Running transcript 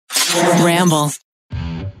Ramble.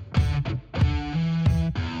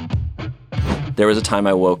 There was a time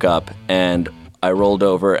I woke up and I rolled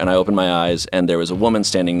over and I opened my eyes and there was a woman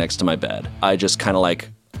standing next to my bed. I just kind of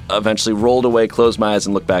eventually rolled away, closed my eyes,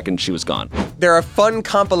 and looked back, and she was gone. There are fun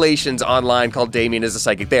compilations online called Damien is a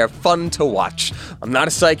Psychic. They are fun to watch. I'm not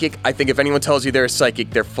a psychic. I think if anyone tells you they're a psychic,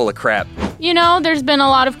 they're full of crap. You know, there's been a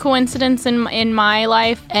lot of coincidence in my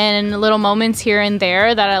life and little moments here and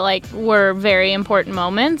there that were very important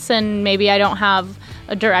moments, and maybe I don't have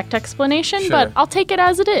a direct explanation, but I'll take it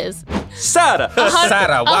as it is. Sara!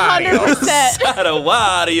 100%.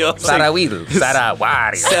 Sarawario!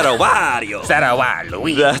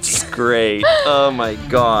 Sarawario. That's great. Oh my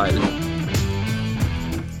god.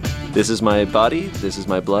 This is my body, this is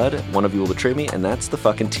my blood, one of you will betray me, and that's the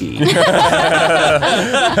fucking tea.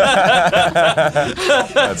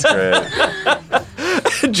 That's great.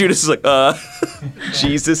 Judas is like,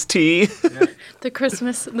 Jesus tea.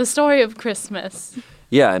 The story of Christmas.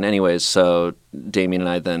 Yeah, and anyways, so Damien and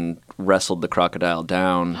I then wrestled the crocodile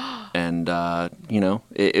down, and,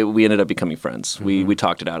 we ended up becoming friends. Mm-hmm. We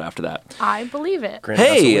talked it out after that. I believe it.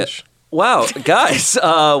 Hey! Wow, guys,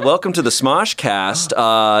 welcome to the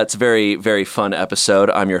Smoshcast. It's a very, very fun episode.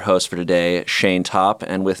 I'm your host for today, Shane Topp,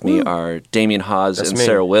 and with me are Damien Haas and me.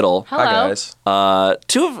 Sarah Whittle. Hello. Hi, guys.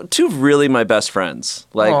 Two of really my best friends.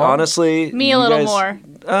 Honestly. Me a little more.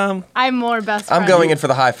 I'm more best friend. I'm going in for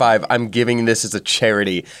the high five. I'm giving this as a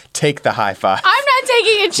charity. Take the high five. I'm not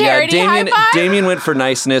taking a charity high five. Damien went for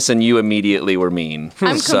niceness, and you immediately were mean.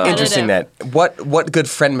 I'm competitive. Interesting that. What good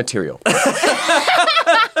friend material.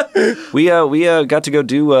 We got to go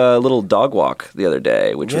do a little dog walk the other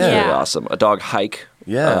day, which was really awesome. A dog hike.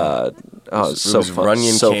 Yeah. It was so fun.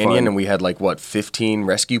 Runyon so Canyon, fun. and we had 15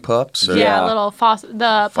 rescue pups? Or? Yeah, little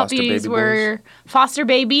the puppies baby were foster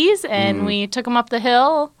babies, and we took them up the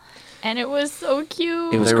hill, and it was so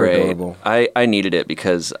cute. It was They were great. adorable. I needed it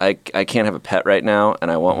because I can't have a pet right now,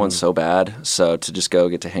 and I want one so bad. So to just go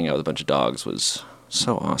get to hang out with a bunch of dogs was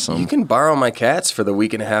so awesome. You can borrow my cats for the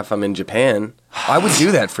week and a half I'm in Japan. I would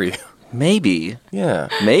do that for you. Maybe. Yeah.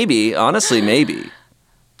 Maybe. Honestly, maybe.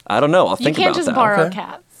 I don't know. I'll think about that. You can't just borrow Okay.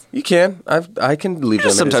 cats. You can. I can leave them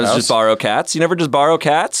in Sometimes his house. just borrow cats. You never just borrow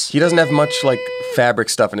cats? He doesn't have much fabric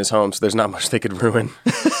stuff in his home, so there's not much they could ruin.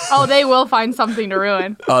 Oh, they will find something to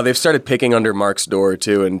ruin. They've started picking under Mark's door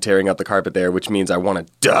too and tearing up the carpet there, which means I want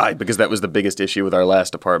to die because that was the biggest issue with our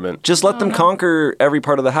last apartment. Just let them conquer every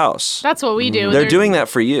part of the house. That's what we do. They're doing that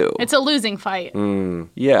for you. It's a losing fight.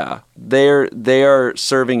 Yeah. They are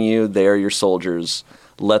serving you. They are your soldiers.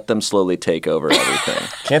 Let them slowly take over everything.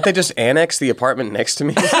 Can't they just annex the apartment next to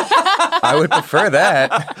me? I would prefer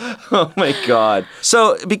that. Oh my God.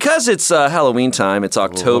 So because it's Halloween time, it's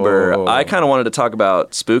October, Whoa. I kind of wanted to talk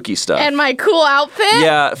about spooky stuff. And my cool outfit.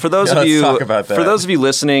 Yeah, for those Yeah, of let's you talk about that. For those of you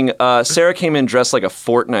listening, Sarah came in dressed like a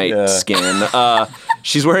Fortnite skin.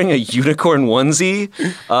 She's wearing a unicorn onesie.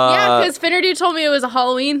 Yeah, because Finnerty told me it was a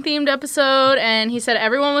Halloween-themed episode, and he said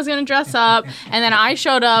everyone was going to dress up, and then I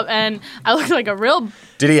showed up, and I looked like a real...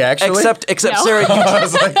 Did he actually? Except No.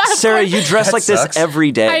 Sarah, you dress like sucks. this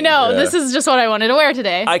every day. I know, this is just what I wanted to wear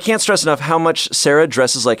today. I can't stress enough how much Sarah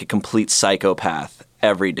dresses like a complete psychopath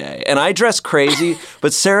every day. And I dress crazy,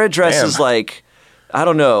 but Sarah dresses like, I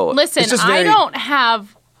don't know. Listen, just I very- don't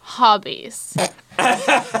have hobbies.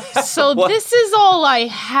 So this is all I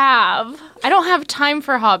have. I don't have time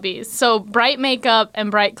for hobbies. So bright makeup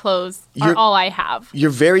and bright clothes are all I have. You're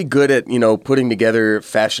very good at, putting together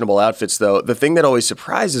fashionable outfits, though. The thing that always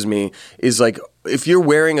surprises me is, if you're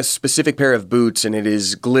wearing a specific pair of boots and it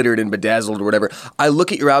is glittered and bedazzled or whatever, I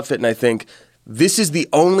look at your outfit and I think, this is the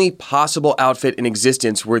only possible outfit in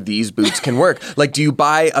existence where these boots can work. Do you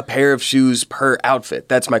buy a pair of shoes per outfit?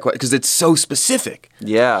 That's my question, because it's so specific.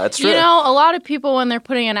 Yeah, that's true. A lot of people, when they're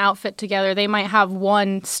putting an outfit together, they might have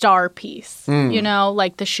one star piece,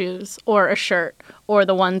 like the shoes or a shirt or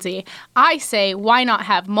the onesie. I say, why not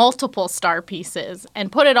have multiple star pieces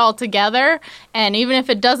and put it all together? And even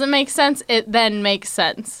if it doesn't make sense, it then makes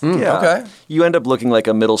sense. Yeah. Okay. You end up looking like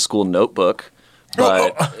a middle school notebook.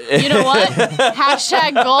 But You know what?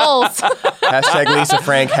 Hashtag goals. Hashtag Lisa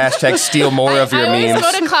Frank, hashtag steal more of your I always memes.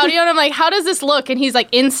 go to Claudio and I'm like, how does this look? And he's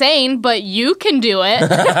like, insane, but you can do it.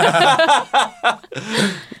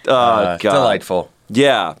 God. Delightful.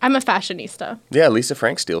 Yeah. I'm a fashionista. Yeah, Lisa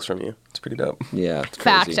Frank steals from you. It's pretty dope. Yeah. It's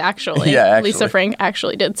Fact, crazy. actually. Yeah, actually. Lisa Frank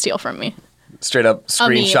actually did steal from me. Straight up meme.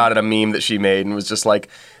 screenshotted a meme that she made and was just like,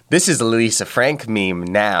 this is a Lisa Frank meme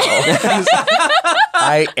now.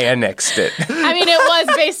 I annexed it. I mean, it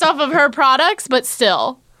was based off of her products, but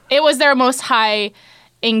still. It was their most high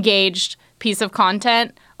engaged piece of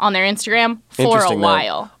content on their Instagram for a Interesting, though.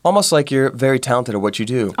 while. Almost like you're very talented at what you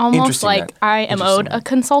do. Almost Interesting, like that. I am owed a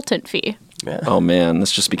consultant fee. Yeah. Oh man,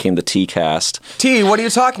 this just became the T-cast. T, what are you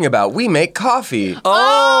talking about? We make coffee.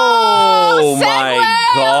 Oh my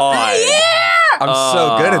segue god. I'm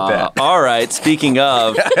so good at that. All right, speaking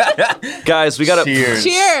of, guys, we got a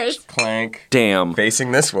Cheers. Clank. damn.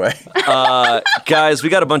 Facing this way. Guys, we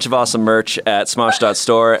got a bunch of awesome merch at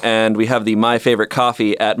Smosh.store, and we have the My Favorite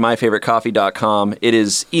Coffee at myfavoritecoffee.com. It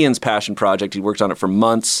is Ian's passion project. He worked on it for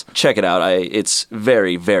months. Check it out. It's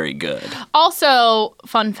very, very good. Also,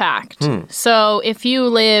 fun fact. So if you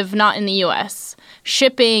live not in the U.S.,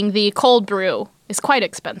 shipping the cold brew is quite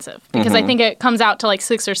expensive because I think it comes out to like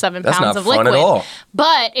 6 or 7 That's pounds not of fun liquid. at all.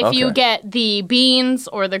 But if you Okay. get the beans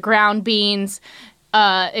or the ground beans,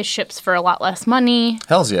 it ships for a lot less money,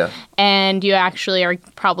 Hells yeah. and you actually are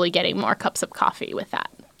probably getting more cups of coffee with that.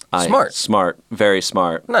 Smart. Smart. Very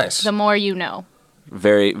smart. Nice. The more you know.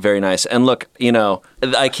 Very, very nice. And look,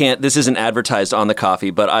 this isn't advertised on the coffee,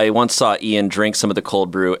 but I once saw Ian drink some of the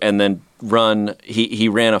cold brew and then he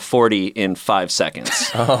ran a 40 in 5 seconds.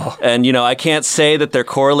 Oh. And, I can't say that they're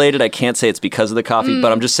correlated. I can't say it's because of the coffee,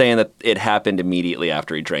 but I'm just saying that it happened immediately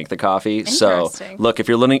after he drank the coffee. So, Interesting. look, if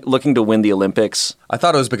you're looking to win the Olympics. I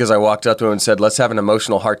thought it was because I walked up to him and said, let's have an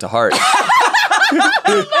emotional heart-to-heart.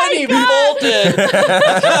 And he bolted.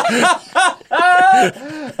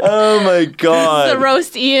 Oh my God. The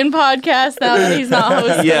Roast Ian podcast now that he's not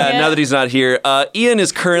hosting Yeah, it. now that he's not here. Ian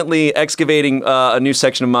is currently excavating a new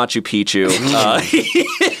section of Machu Picchu.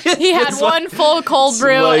 He had one full cold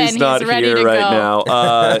brew Why and he's not ready here to right go.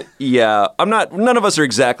 now. Yeah, none of us are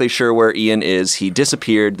exactly sure where Ian is. He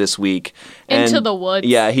disappeared this week. Into and, the woods.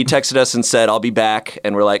 Yeah, he texted us and said, I'll be back.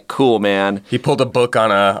 And we're like, cool, man. He pulled a book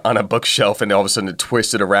on a bookshelf and all of a sudden it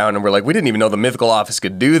twisted around and we're like, we didn't even know the mythical office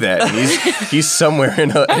could do that. And he's somewhere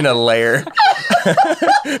in a lair.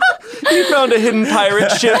 He found a hidden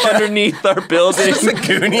pirate ship underneath our building. It's the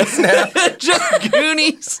Goonies now. Just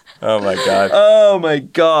Goonies. Oh my god. Oh my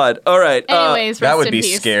God. All right. Anyways, That rest would in be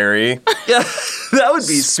peace. scary. Yeah, that would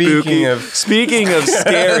be spooky. Speaking of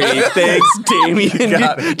scary, thanks, Damien.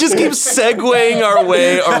 Got it. Just keep segueing our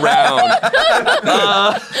way around.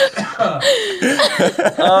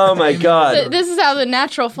 Oh my God. This is how the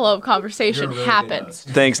natural flow of conversation happens.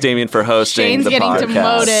 Thanks, Damien, for hosting Shane's the getting podcast.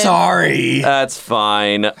 demoted. Sorry. That's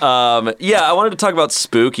fine. Yeah, I wanted to talk about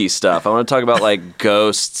spooky stuff. I want to talk about like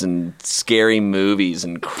ghosts and scary movies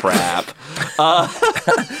and crap.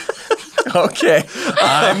 Okay.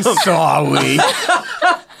 I'm sorry.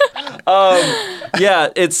 Yeah,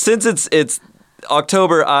 since it's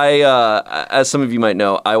October. I as some of you might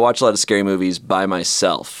know, I watch a lot of scary movies by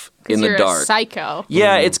myself in the You're dark. a psycho.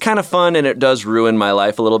 Yeah, it's kind of fun, and it does ruin my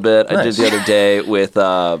life a little bit. I did Nice. the other day with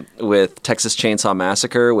Texas Chainsaw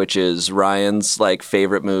Massacre, which is Ryan's like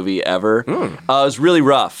favorite movie ever. It was really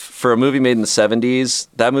rough for a movie made in the 70s.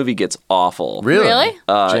 That movie gets awful. Really? Really?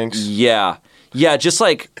 Jinx. Yeah. Just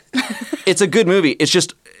like it's a good movie. It's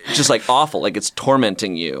just like awful. Like it's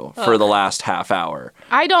tormenting you for the last half hour.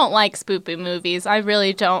 I don't like spoopy movies. I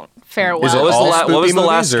really don't fare Is it well. What all was spooky the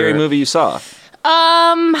last movies, or- scary movie you saw?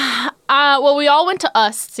 Well, we all went to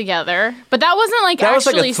Us together, but that wasn't like That was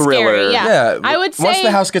like a actually thriller. scary. Yeah. Yeah. I would say once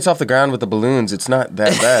the house gets off the ground with the balloons, it's not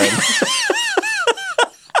that bad.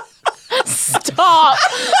 Stop!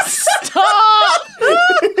 Stop!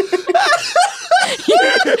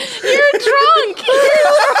 You're drunk.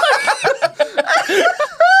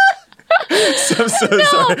 I'm so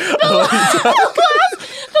sorry.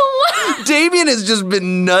 Damien has just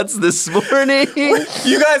been nuts this morning.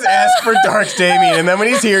 You guys ask for Dark Damien, and then when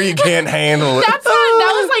he's here, you can't handle it. That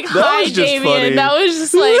was like That hi, was just Damien. funny. That was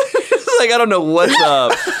just like It's like I don't know what's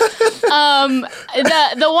up.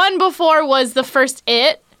 the one before was the first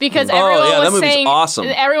It. Because everyone yeah, that was movie's saying, awesome.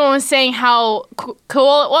 everyone was saying how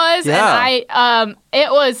cool it was, Yeah. and it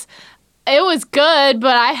was good,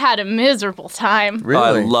 but I had a miserable time.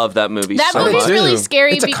 Really? I love that movie That so movie's much. really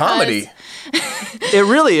scary It's a because comedy. It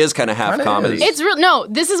really is kind of half Kinda comedy. is. It's real. No,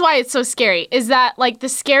 this is why it's so scary. Is that like the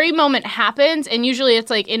scary moment happens, and usually it's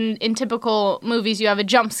like in typical movies, you have a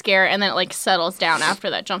jump scare, and then it like settles down after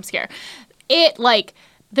that jump scare. It like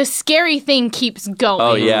the scary thing keeps going.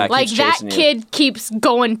 Oh, yeah, it like keeps that chasing you. kid keeps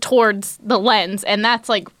going towards the lens, and that's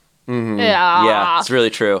like Yeah, it's really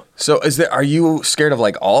true. So are you scared of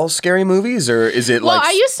like all scary movies, or is it Well, like...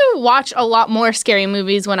 I used to watch a lot more scary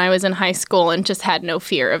movies when I was in high school and just had no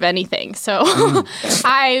fear of anything. So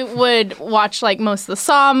I would watch like most of the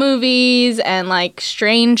Saw movies and like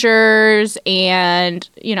Strangers and,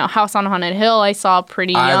 House on Haunted Hill I saw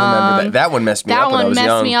pretty young. I remember that. That one messed me up when I was young.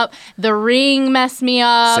 That one messed me up. The Ring messed me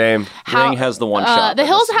up. Same. Ring has the one shot. The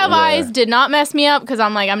Hills Have Eyes did not mess me up because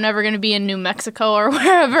I'm like, I'm never going to be in New Mexico or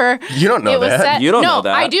wherever. You don't know that. You don't know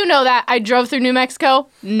that. I do know that. I drove through New Mexico.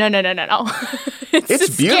 No. It's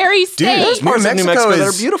a scary state. Dude, there's parts of New Mexico that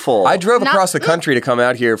are beautiful. I drove across the country to come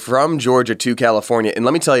out here from Georgia to California, and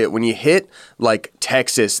let me tell you, when you hit like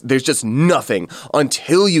Texas, there's just nothing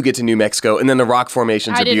until you get to New Mexico, and then the rock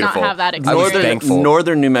formations are beautiful. I did not have that experience. I was thankful.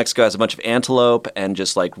 Northern New Mexico has a bunch of antelope and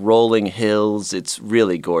just like rolling hills. It's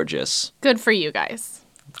really gorgeous. Good for you guys.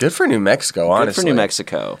 Good for New Mexico, honestly. Good for New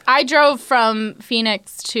Mexico. I drove from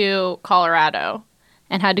Phoenix to Colorado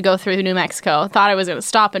and had to go through New Mexico. Thought I was going to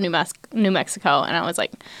stop in New Mexico, and I was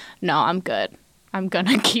like, no, I'm good. I'm going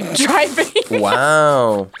to keep driving.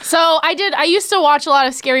 Wow. So I used to watch a lot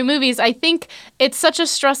of scary movies. I think it's such a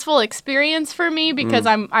stressful experience for me because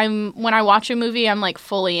I'm when I watch a movie, I'm like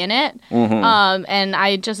fully in it. And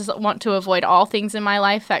I just want to avoid all things in my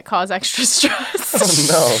life that cause extra stress. Oh,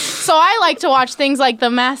 no. So I like to watch things like The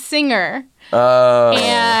Masked Singer.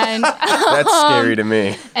 And that's scary to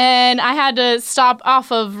me. And I had to stop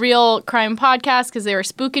off of Real Crime Podcasts because they were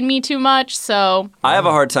spooking me too much. So I have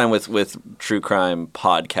a hard time with true crime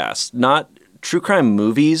podcasts. Not true crime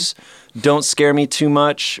movies don't scare me too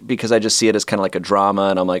much because I just see it as kind of like a drama,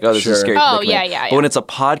 and I'm like, oh, this is a scary predicament. Yeah. But when it's a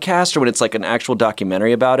podcast or when it's like an actual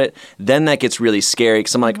documentary about it, then that gets really scary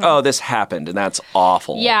because I'm like, oh, this happened, and that's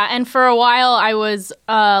awful. Yeah, and for a while I was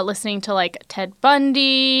listening to like Ted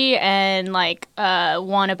Bundy and like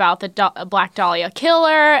one about the Black Dahlia killer,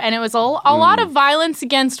 and it was a lot of violence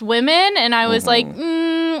against women, and I was like,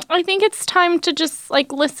 I think it's time to just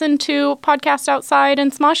like listen to Podcast Outside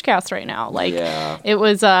and Smoshcast right now. Like, it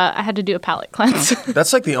was I had to do a palate cleanse.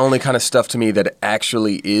 That's like the only kind of stuff to me that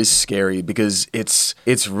actually is scary because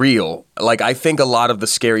it's real. Like, I think a lot of the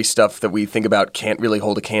scary stuff that we think about can't really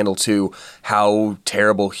hold a candle to how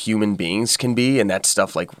terrible human beings can be, and that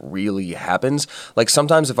stuff like really happens. Like,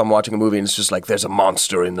 sometimes if I'm watching a movie and it's just like there's a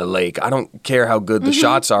monster in the lake, I don't care how good the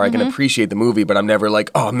shots are. I can appreciate the movie, but I'm never like,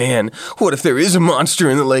 oh man, what if there is a monster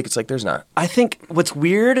in the lake? It's like there's not. I think what's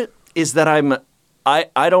weird is that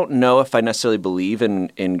I don't know if I necessarily believe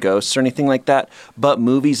in ghosts or anything like that, but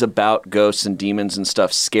movies about ghosts and demons and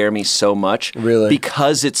stuff scare me so much. Really?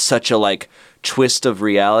 Because it's such a like twist of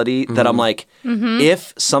reality that I'm like,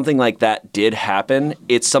 if something like that did happen,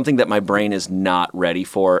 it's something that my brain is not ready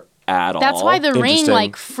for at all. That's why The Ring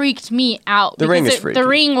like freaked me out. The Ring is freaky. The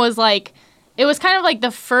Ring was like, it was kind of like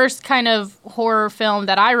the first kind of horror film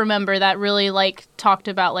that I remember that really like talked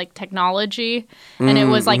about like technology. And it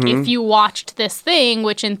was like if you watched this thing,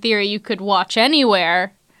 which in theory you could watch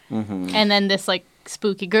anywhere, and then this like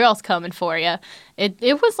spooky girl's coming for you.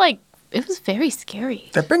 It was like, it was very scary.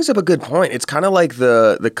 That brings up a good point. It's kind of like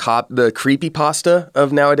the creepypasta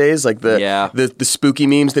of nowadays, like the spooky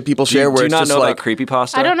memes that people share. Do you it's not just know like, about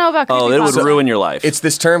creepypasta? I don't know about creepypasta. Oh, it would ruin your life. It's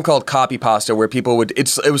this term called copypasta where people would.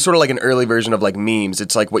 It was sort of like an early version of like memes.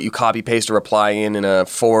 It's like what you copy paste or reply in a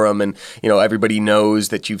forum, and everybody knows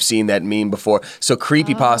that you've seen that meme before. So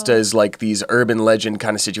creepypasta is like these urban legend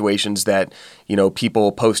kind of situations that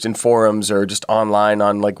people post in forums or just online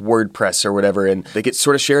on like WordPress or whatever, and they get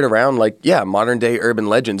sort of shared around like, modern day urban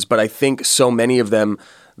legends. But I think so many of them,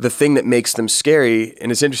 the thing that makes them scary,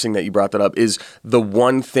 and it's interesting that you brought that up, is the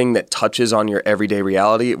one thing that touches on your everyday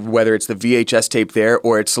reality, whether it's the VHS tape there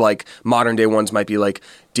or it's like modern day ones might be like,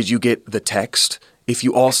 did you get the text? If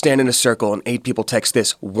you all stand in a circle and 8 people text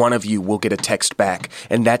this, one of you will get a text back.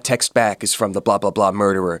 And that text back is from the blah, blah, blah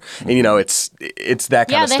murderer. And, it's that kind of stuff.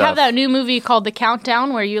 Yeah, they have that new movie called The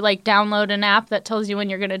Countdown where you, like, download an app that tells you when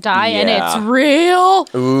you're going to die, and it's real.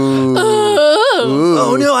 Ooh.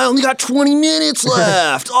 Oh, no, I only got 20 minutes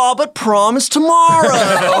left. Oh, but promise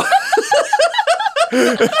tomorrow.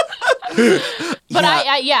 But but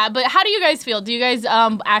how do you guys feel? Do you guys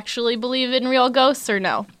actually believe in real ghosts or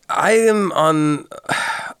no? I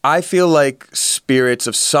feel like spirits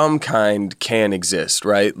of some kind can exist,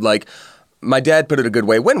 right? Like, my dad put it a good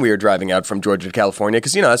way when we were driving out from Georgia to California,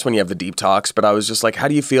 because, that's when you have the deep talks, but I was just like, how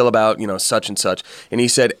do you feel about, such and such? And he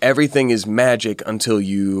said, everything is magic until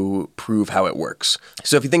you prove how it works.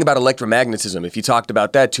 So if you think about electromagnetism, if you talked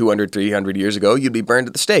about that 200, 300 years ago, you'd be burned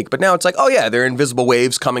at the stake. But now it's like, oh yeah, there are invisible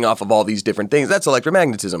waves coming off of all these different things. That's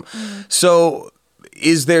electromagnetism. So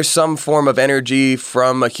is there some form of energy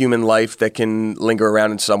from a human life that can linger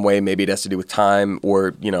around in some way? Maybe it has to do with time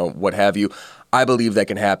or, what have you. I believe that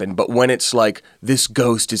can happen. But when it's like this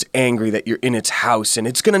ghost is angry that you're in its house and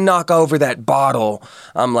it's going to knock over that bottle,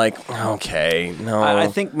 I'm like, okay, no. I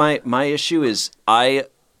think my issue is I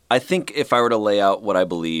think if I were to lay out what I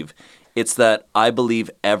believe, it's that I believe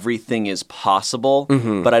everything is possible,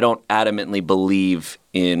 but I don't adamantly believe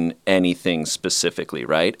in anything specifically,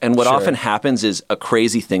 right? And what often happens is a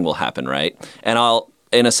crazy thing will happen, right? And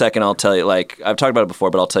in a second, I'll tell you, like, I've talked about it before,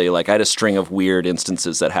 but I'll tell you, like, I had a string of weird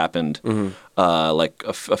instances that happened, like,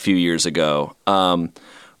 a few years ago.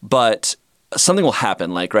 But something will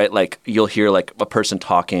happen, like, right? Like, you'll hear, like, a person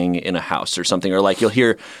talking in a house or something, or, like, you'll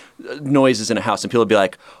hear noises in a house, and people will be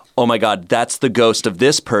like, oh my God, that's the ghost of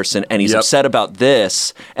this person, and he's upset about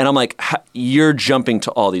this. And I'm like, you're jumping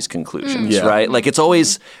to all these conclusions, right? Like, it's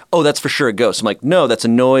always, oh, that's for sure a ghost. I'm like, no, that's a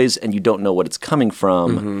noise, and you don't know what it's coming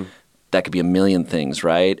from. That could be a million things,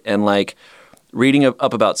 right? And like reading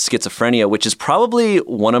up about schizophrenia, which is probably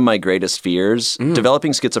one of my greatest fears,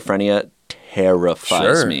 developing schizophrenia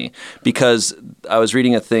terrifies me, because I was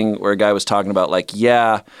reading a thing where a guy was talking about like,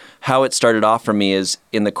 how it started off for me is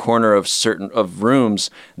in the corner of of rooms,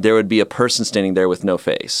 there would be a person standing there with no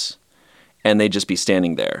face, and they'd just be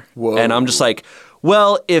standing there. Whoa. And I'm just like,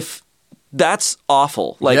 well, if that's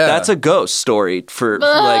awful, like that's a ghost story for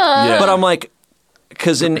like, but I'm like,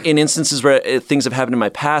 because in instances where things have happened in my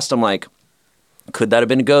past, I'm like, could that have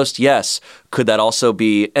been a ghost? Yes. Could that also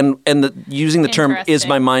be, using the term, is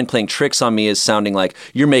my mind playing tricks on me, is sounding like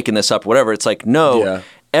you're making this up, whatever. It's like, no,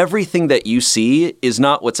 everything that you see is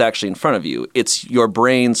not what's actually in front of you. It's your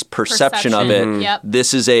brain's perception of it. Yep.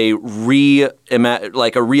 This is a reimagining,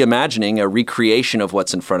 a recreation of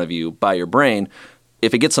what's in front of you by your brain.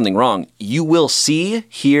 If it gets something wrong, you will see,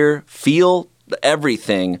 hear, feel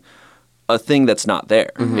everything, a thing that's not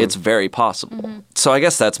there. It's very possible. So I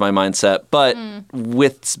guess that's my mindset. But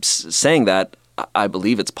with saying that, I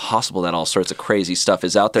believe it's possible that all sorts of crazy stuff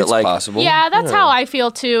is out there. It's like possible. Yeah, that's how I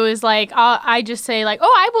feel too. Is like I just say like,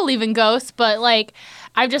 oh, I believe in ghosts, but like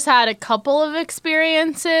I've just had a couple of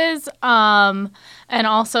experiences, and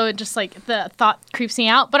also it just like the thought creeps me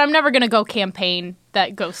out. But I'm never gonna go campaign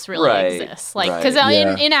that ghosts really exist, like because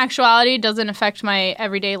in actuality, it doesn't affect my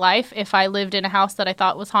everyday life. If I lived in a house that I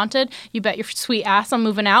thought was haunted, you bet your sweet ass I'm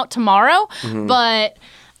moving out tomorrow. But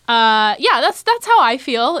that's how I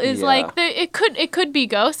feel. Is like it could be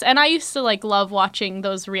ghosts, and I used to like love watching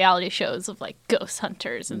those reality shows of like ghost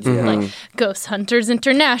hunters and stuff, like Ghost Hunters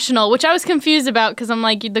International, which I was confused about because I'm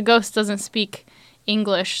like, the ghost doesn't speak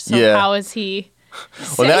English, so how is he?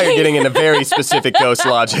 Well, now you're getting into very specific ghost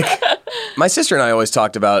logic. My sister and I always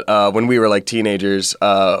talked about when we were like teenagers,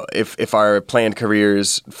 if our planned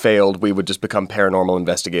careers failed, we would just become paranormal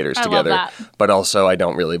investigators together. Love that. But also, I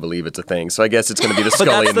don't really believe it's a thing. So I guess it's going to be the Scully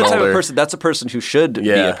But that's and the Mulder. type of person. That's a person who should be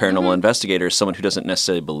a paranormal investigator. Someone who doesn't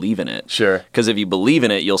necessarily believe in it. Sure. Because if you believe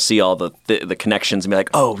in it, you'll see all the connections and be like,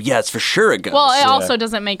 oh yeah, it's for sure a ghost. Well, it also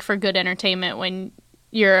doesn't make for good entertainment when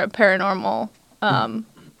you're a paranormal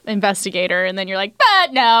investigator, and then you're like,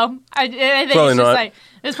 but no, I think Probably it's just not. like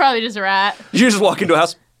it's probably just a rat. You just walk into a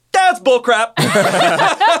house. That's bullcrap.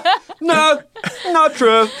 No, not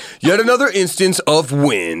true. Yet another instance of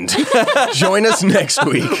wind. Join us next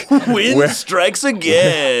week. Wind strikes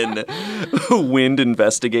again. Wind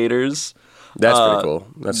investigators. That's pretty cool.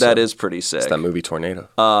 That is pretty sick. It's that movie Tornado.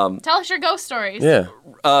 Tell us your ghost stories. Yeah.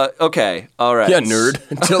 Okay. All right. Yeah, nerd.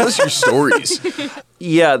 Tell us your stories.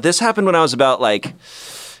 Yeah, this happened when I was about like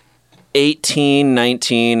 18,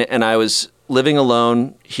 19, and I was living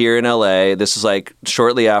alone here in LA. This is like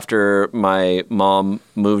shortly after my mom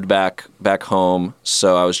moved back home,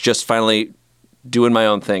 so I was just finally doing my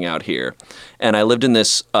own thing out here. And I lived in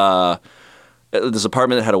this apartment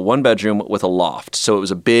that had a one-bedroom with a loft. So it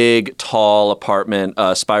was a big, tall apartment,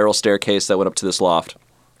 spiral staircase that went up to this loft.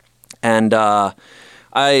 And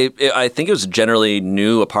I think it was a generally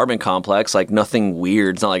new apartment complex, like nothing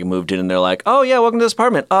weird. It's not like I moved in and they're like, oh yeah, welcome to this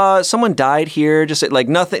apartment. Someone died here. Just like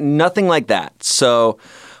nothing like that. So,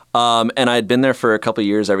 and I had been there for a couple of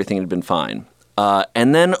years. Everything had been fine.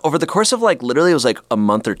 And then over the course of like, literally it was like a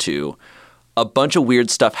month or two, a bunch of weird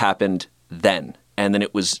stuff happened then. And then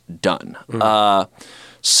it was done.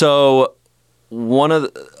 So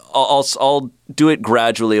I'll do it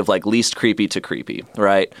gradually of like least creepy to creepy,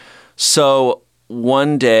 right? So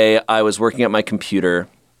one day I was working at my computer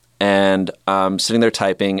and I'm sitting there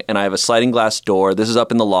typing, and I have a sliding glass door. This is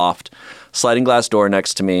up in the loft, sliding glass door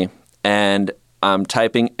next to me, and I'm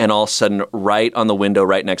typing, and all of a sudden right on the window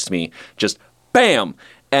right next to me, just bam!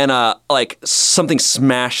 and like something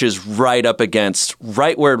smashes right up against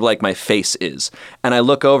right where like my face is, and I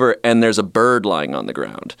look over and there's a bird lying on the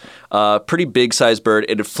ground, pretty big sized bird.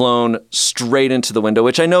 It had flown straight into the window,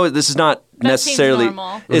 which I know this is not necessarily. Seems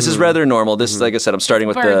normal. This is rather normal. This is, like I said, I'm starting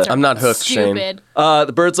with Birds the. are I'm not hooked, Shane. stupid.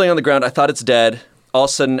 The bird's laying on the ground. I thought it's dead. All of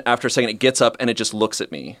a sudden, after a second, it gets up and it just looks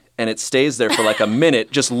at me, and it stays there for like a minute,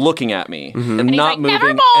 just looking at me and he's not like,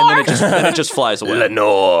 moving, "Nevermore!" and then it just flies away.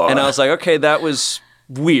 Lenore. And I was like, okay, that was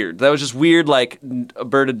weird. That was just weird. Like a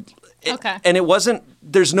bird. Okay. And it wasn't.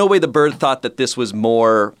 There's no way the bird thought that this was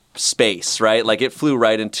more space, right? Like it flew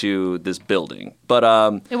right into this building. But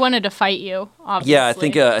It wanted to fight you, obviously. yeah,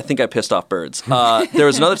 I think I pissed off birds. There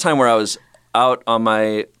was another time where I was out on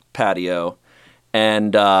my patio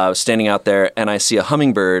and standing out there, and I see a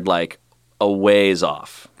hummingbird like a ways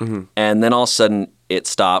off, and then all of a sudden it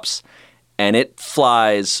stops, and it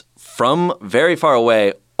flies from very far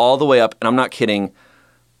away all the way up, and I'm not kidding,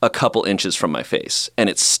 a couple inches from my face, and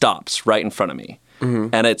it stops right in front of me.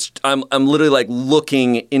 And I'm literally like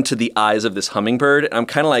looking into the eyes of this hummingbird, and I'm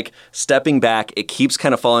kind of like stepping back. It keeps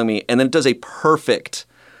kind of following me, and then it does a perfect,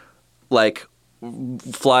 like,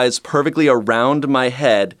 flies perfectly around my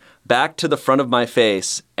head, back to the front of my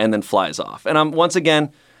face, and then flies off. And I'm once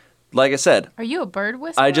again, like I said, Are you a bird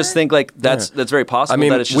whisperer? I just think like that's very possible. I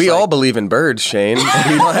mean, that it's just we like, all believe in birds, Shane. You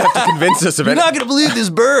don't have to convince us of You're it. not gonna believe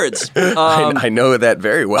these birds. I know that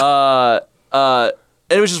very well.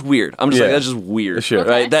 It was just weird. I'm just Yeah. like, that's just weird, Sure.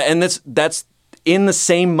 right? That's in the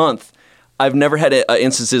same month. I've never had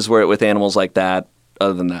instances where with animals like that,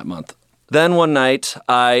 other than that month. Then one night,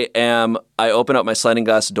 I open up my sliding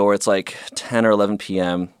glass door. It's like 10 or 11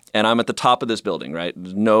 p.m. and I'm at the top of this building, right?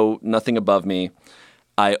 Nothing above me.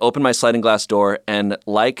 I open my sliding glass door, and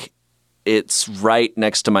like it's right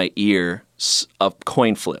next to my ear, a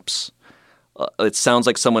coin flips. It sounds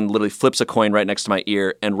like someone literally flips a coin right next to my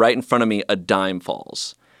ear, and right in front of me, a dime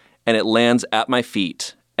falls, and it lands at my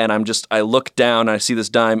feet. And I look down, and I see this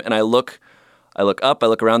dime, and I look up, I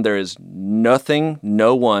look around. There is nothing,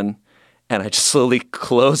 no one, and I just slowly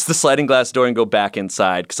close the sliding glass door and go back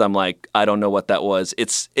inside because I'm like, I don't know what that was.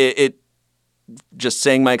 It just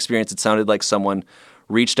saying my experience. It sounded like someone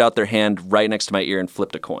reached out their hand right next to my ear and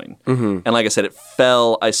flipped a coin. And like I said, it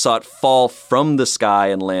fell. I saw it fall from the sky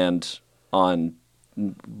and land on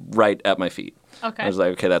right at my feet. Okay. I was like,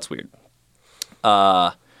 okay, that's weird.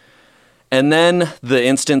 And then the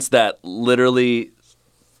instance that literally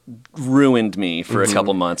ruined me for a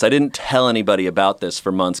couple months. I didn't tell anybody about this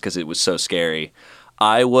for months because it was so scary.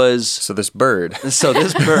 So this bird.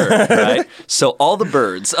 Right? So all the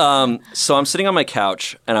birds. So I'm sitting on my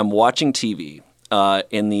couch and I'm watching TV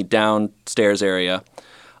in the downstairs area.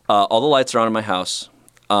 All the lights are on in my house.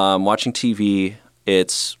 Watching TV.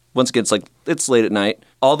 Once again, it's late at night.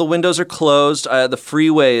 All the windows are closed. The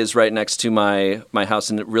freeway is right next to my house,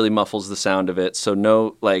 and it really muffles the sound of it.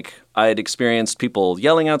 So I had experienced people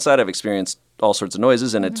yelling outside. I've experienced all sorts of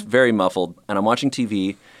noises, and it's very muffled. And I'm watching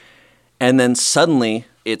TV, and then suddenly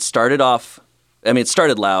it started off. I mean, it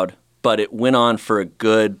started loud, but it went on for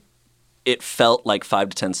it felt like 5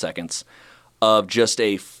 to 10 seconds of just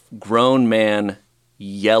a grown man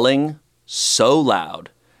yelling so loud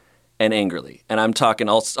and angrily. And I'm talking,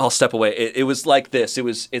 I'll step away. It was like this.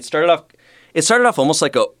 It started off almost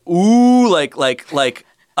like a ooh, like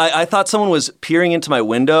I thought someone was peering into my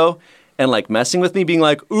window and like messing with me, being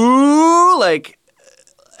like ooh, like,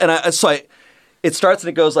 and it starts and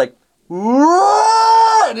it goes like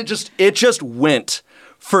ooh, and it just went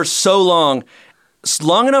for so long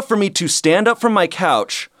enough for me to stand up from my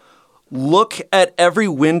couch, look at every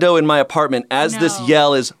window in my apartment as this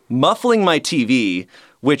yell is muffling my TV,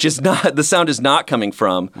 which is not, the sound is not coming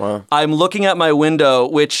from. Wow. I'm looking at my window,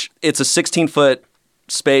 which it's a 16-foot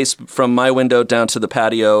space from my window down to the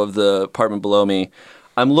patio of the apartment below me.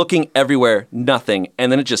 I'm looking everywhere, nothing,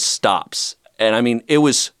 and then it just stops. And I mean, it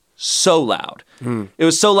was so loud. It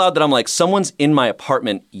was so loud that I'm like, someone's in my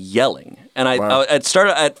apartment yelling. And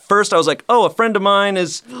at first I was like, oh, a friend of mine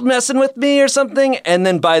is messing with me or something. And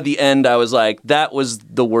then by the end I was like, that was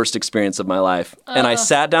the worst experience of my life. And I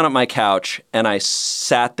sat down at my couch and I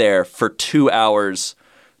sat there for 2 hours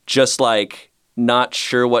just like not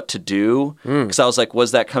sure what to do. Because I was like, was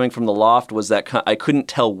that coming from the loft? I couldn't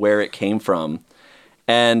tell where it came from.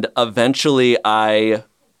 And eventually I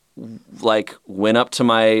went up to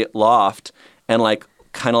my loft and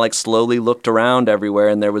kind of slowly looked around everywhere,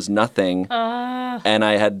 and there was nothing. And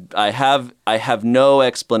I have no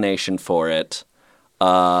explanation for it,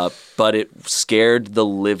 but it scared the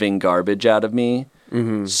living garbage out of me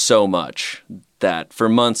so much that for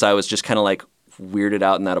months I was just kind of like, weirded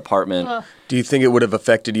out in that apartment. Do you think it would have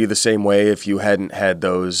affected you the same way if you hadn't had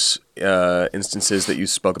those instances that you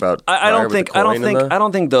spoke about? I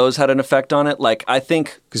don't think those had an effect on it. Like, I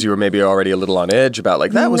think because you were maybe already a little on edge about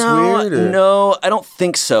like that was weird. No, I don't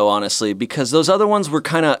think so, honestly, because those other ones were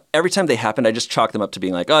kind of every time they happened, I just chalked them up to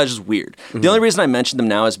being like, oh, it's just weird. The only reason I mention them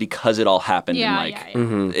now is because it all happened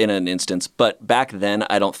in an instance. But back then,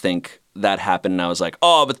 I don't think that happened, and I was like,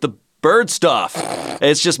 oh, but the bird stuff.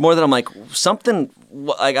 It's just more that I'm like something.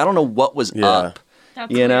 Like I don't know what was up.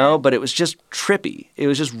 That's you know, weird. but it was just trippy. It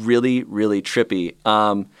was just really, really trippy.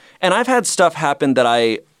 And I've had stuff happen that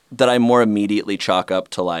I more immediately chalk up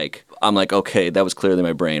to like, I'm like, okay, that was clearly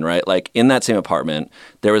my brain, right? Like in that same apartment,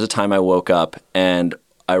 there was a time I woke up and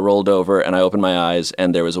I rolled over and I opened my eyes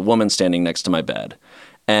and there was a woman standing next to my bed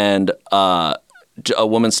and a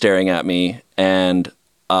woman staring at me and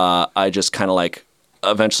I just kind of like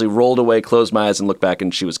eventually rolled away, closed my eyes, and looked back,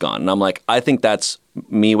 and she was gone. And I'm like, I think that's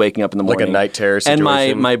me waking up in the morning. Like a night terror situation.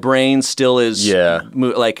 And my brain still is,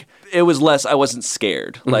 like, it was less, I wasn't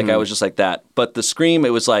scared. Like, I was just like that. But the scream, it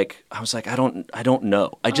was like, I was like, I don't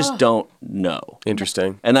know. I just don't know.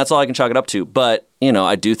 Interesting. And that's all I can chalk it up to. But, you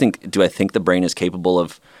know, do I think the brain is capable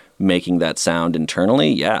of making that sound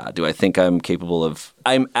internally? Yeah. Do I think I'm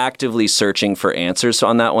actively searching for answers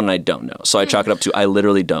on that one? I don't know. So I chalk it up to I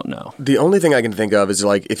literally don't know. The only thing I can think of is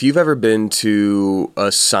like if you've ever been to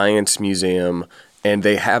a science museum and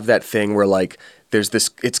they have that thing where like there's this,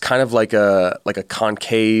 it's kind of like a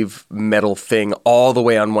concave metal thing all the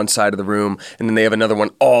way on one side of the room, and then they have another one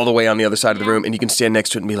all the way on the other side of the room, and you can stand next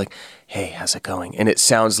to it and be like, hey, how's it going? And it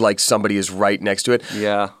sounds like somebody is right next to it.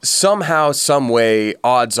 Yeah. Somehow, some way,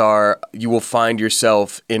 odds are you will find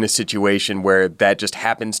yourself in a situation where that just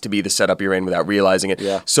happens to be the setup you're in without realizing it.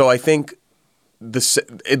 Yeah. So I think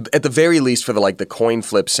at the very least for the coin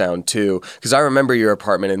flip sound too, because I remember your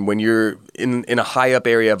apartment, and when you're in a high up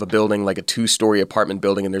area of a building, like a 2-story apartment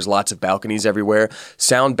building, and there's lots of balconies everywhere,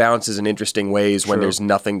 sound bounces in interesting ways when there's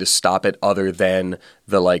nothing to stop it other than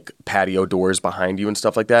the like patio doors behind you and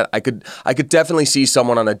stuff like that. I could definitely see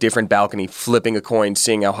someone on a different balcony flipping a coin,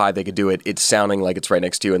 seeing how high they could do it. It's sounding like it's right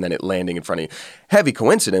next to you, and then it landing in front of you. Heavy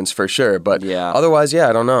coincidence for sure, but otherwise,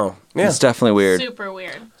 I don't know. Yeah. It's definitely weird. Super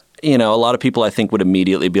weird. You know, a lot of people I think would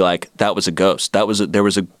immediately be like, "That was a ghost. There was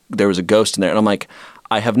a ghost in there." And I'm like,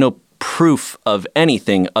 I have no proof of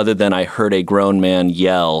anything other than I heard a grown man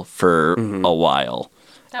yell for a while.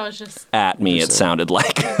 That was just at me. It sounded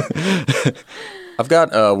like. I've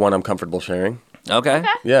got one I'm comfortable sharing. Okay.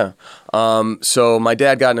 Yeah. So my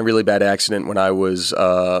dad got in a really bad accident when I was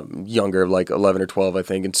younger, like 11 or 12, I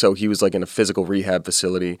think. And so he was like in a physical rehab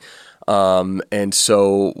facility. And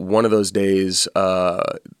so one of those days,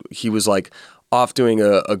 he was like off doing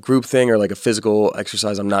a group thing or like a physical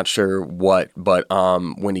exercise. I'm not sure what, but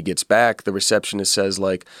when he gets back, the receptionist says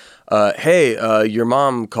like, hey, your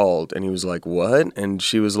mom called. And he was like, what? And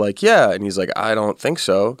she was like, yeah. And he's like, I don't think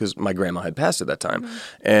so, because my grandma had passed at that time.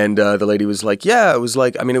 And the lady was like, yeah, it was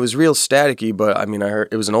like, I mean, it was real staticky, but I mean, I heard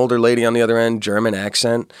it was an older lady on the other end, German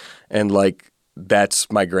accent. And like, that's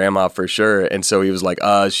my grandma for sure. And so he was like,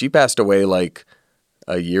 she passed away like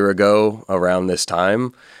a year ago around this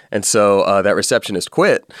time. And so that receptionist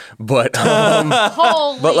quit. But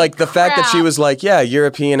but like the fact that she was like, yeah,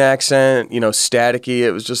 European accent, you know, staticky,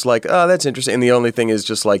 it was just like, oh, that's interesting. And the only thing is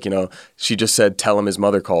just like, you know, she just said, tell him his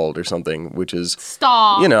mother called or something, which is,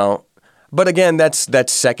 stop. You know, but again,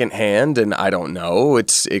 that's secondhand, and I don't know.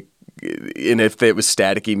 And if it was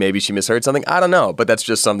staticky, maybe she misheard something. I don't know, but that's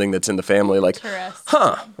just something that's in the family. Like,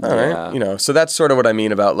 all right, you know. So that's sort of what I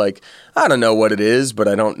mean about like, I don't know what it is, but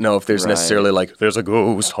I don't know if there's necessarily like there's a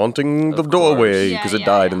ghost haunting the doorway because it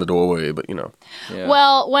died in the doorway. But you know. Yeah.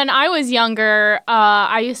 Well, when I was younger,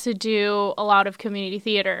 I used to do a lot of community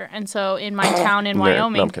theater, and so in my town in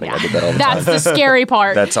Wyoming, no, I'm kidding. I did that all the time. That's the scary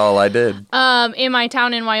part. That's all I did. In my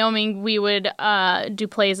town in Wyoming, we would do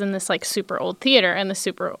plays in this like super old theater, and the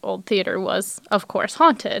super old theater was, of course,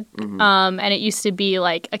 haunted. And it used to be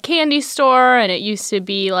like a candy store, and it used to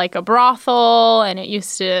be like a brothel, and it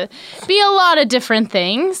used to be a lot of different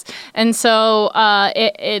things. And so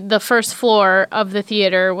the first floor of the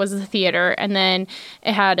theater was the theater, and then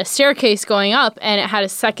it had a staircase going up, and it had a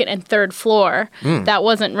second and third floor that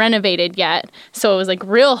wasn't renovated yet. So it was like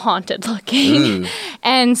real haunted looking.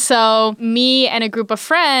 And so me and a group of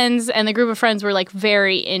friends, and the group of friends were like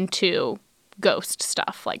very into ghost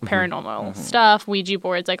stuff, like paranormal stuff, Ouija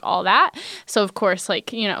boards, like all that. So of course,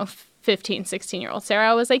 like, you know, 15, 16-year-old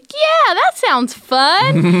Sarah was like, yeah, that sounds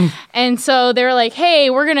fun. And so they were like,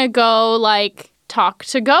 hey, we're going to go like talk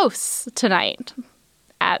to ghosts tonight.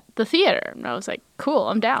 at the theater. And I was like, cool,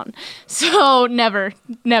 I'm down. So never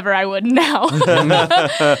I would now.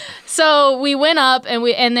 So we went up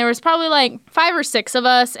and there was probably like 5 or 6 of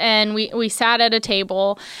us, and we sat at a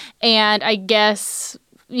table. And I guess,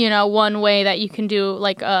 one way that you can do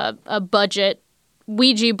like a budget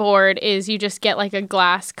Ouija board is you just get like a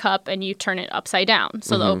glass cup and you turn it upside down.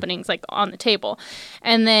 So the opening's like on the table.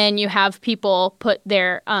 And then you have people put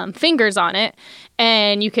their fingers on it,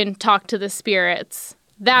 and you can talk to the spirits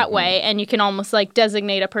that way. And you can almost like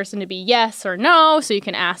designate a person to be yes or no. So you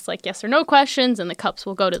can ask like yes or no questions, and the cups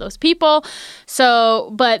will go to those people.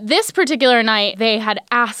 So, but this particular night, they had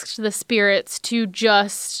asked the spirits to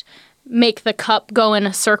just make the cup go in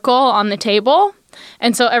a circle on the table.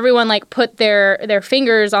 And so everyone like put their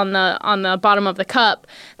fingers on the bottom of the cup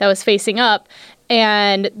that was facing up,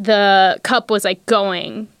 and the cup was like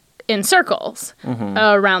going in circles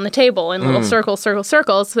around the table in little circles. So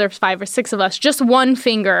there's 5 or 6 of us, just one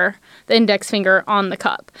finger, the index finger on the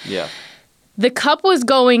cup. Yeah. The cup was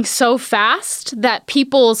going so fast that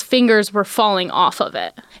people's fingers were falling off of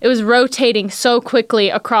it. It was rotating so quickly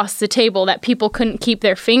across the table that people couldn't keep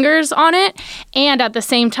their fingers on it. And at the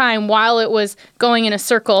same time, while it was going in a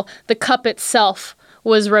circle, the cup itself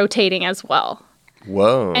was rotating as well.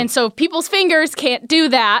 Whoa. And so people's fingers can't do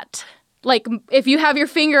that. Like, if you have your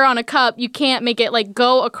finger on a cup, you can't make it like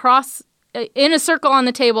go across in a circle on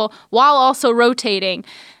the table while also rotating.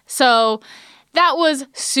 So that was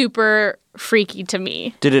super freaky to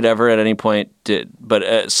me. Did it ever at any point,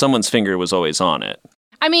 but someone's finger was always on it?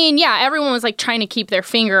 I mean, yeah, everyone was like trying to keep their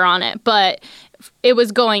finger on it, but it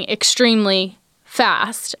was going extremely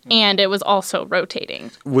fast, and it was also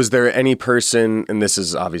rotating. Was there any person, and this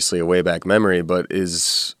is obviously a way back memory, but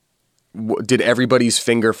did everybody's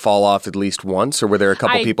finger fall off at least once, or were there a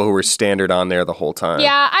couple people who were standard on there the whole time?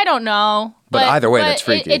 Yeah, I don't know. But either way, that's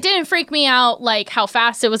freaky. It didn't freak me out, like, how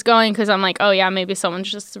fast it was going, because I'm like, oh, yeah, maybe someone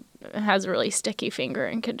just has a really sticky finger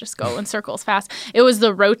and can just go in circles fast. It was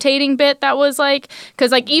the rotating bit that was, like,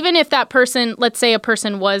 because, like, even if that person, let's say a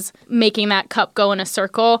person was making that cup go in a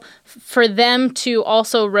circle, for them to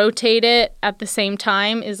also rotate it at the same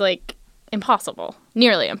time is, like, impossible.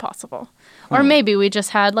 Nearly impossible. Or maybe we just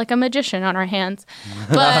had like a magician on our hands.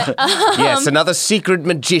 But yes, another secret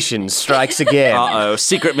magician strikes again. Uh-oh,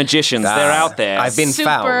 secret magicians, they're out there. I've been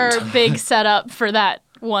found. Super big setup for that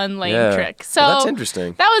one lame trick. So well, that's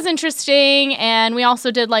interesting. That was interesting. And we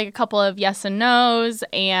also did like a couple of yes and no's,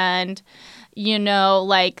 and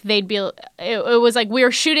like they'd be, it was like we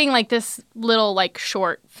were shooting like this little like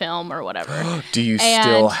short film or whatever. Do you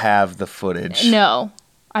still have the footage? No.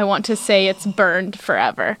 I want to say it's burned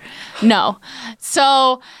forever. No.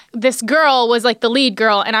 So this girl was like the lead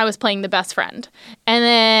girl, and I was playing the best friend. And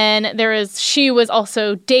then she was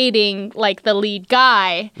also dating like the lead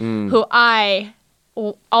guy who I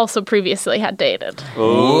also previously had dated.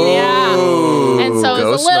 Ooh. Yeah. And so it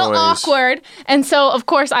was a little noise. awkward. And so, of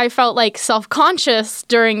course, I felt like self-conscious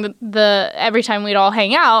during the every time we'd all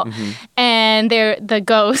hang out. And they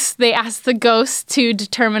asked the ghost to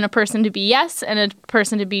determine a person to be yes and a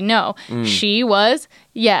person to be no. She was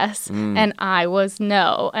yes, and I was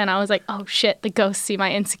no. And I was like, oh shit, the ghosts see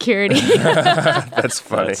my insecurity. That's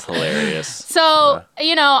funny. That's hilarious. So,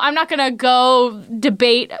 I'm not going to go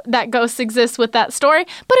debate that ghosts exist with that story,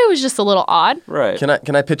 but it was just a little odd. Right.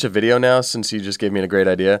 Can I pitch a video now, since you just gave me a great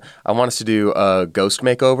idea? I want us to do a ghost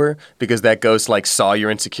makeover, because that ghost like saw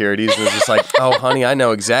your insecurities and was just like, oh honey, I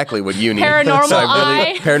know exactly what you need.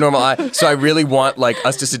 Paranormal eye. So I really want like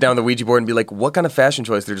us to sit down with the Ouija board and be like, what kind of fashion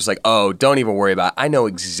choice? They're just like, oh, don't even worry about it. I know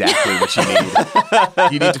exactly what you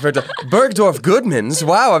need. You need to Bergdorf Goodman's.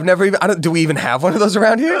 Wow, I've never even. Do we even have one of those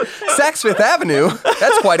around here? Saks Fifth Avenue.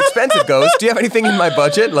 That's quite expensive, ghost. Do you have anything in my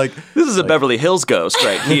budget? Like, this is a Beverly Hills ghost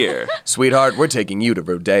right here. Sweetheart, we're taking you to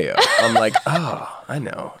Rodeo. I'm like, oh, I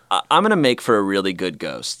know. I'm gonna make for a really good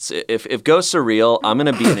ghost. If ghosts are real, I'm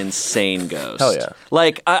gonna be an insane ghost. Hell yeah.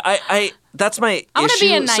 Like I that's my I wanna issue.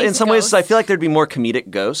 be a nice in some ways, ghost. I feel like there'd be more comedic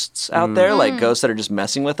ghosts out there, like ghosts that are just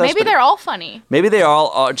messing with us. Maybe they're all funny. Maybe they all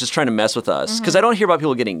are just trying to mess with us, because I don't hear about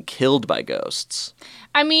people getting killed by ghosts.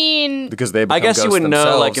 I mean, Because they become I guess you ghosts wouldn't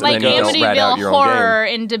know, themselves, like, and if then they you don't don't rat out Amityville your own Horror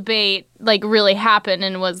game. in debate like really happened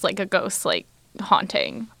and was like a ghost like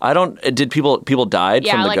haunting. Did people died from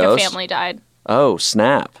Yeah, the like ghost? a family died. Oh,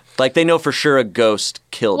 snap. Like they know for sure a ghost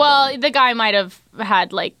killed them. Well, the guy might have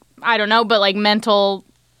had like, I don't know, but like mental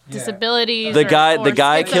disabilities. The or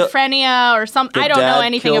guy killed- schizophrenia or something. The I don't know dad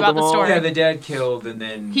anything killed about them the all? story. Yeah, the dad killed, and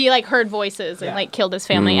then He like heard voices and like killed his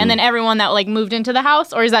family, and then everyone that like moved into the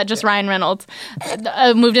house, or is that just Ryan Reynolds,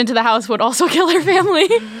 moved into the house would also kill their family.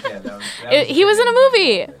 that He was in a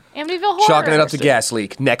movie, Amityville Horror. Chalking it up to gas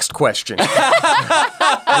leak. Next question.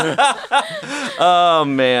 Oh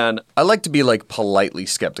man. I like to be like politely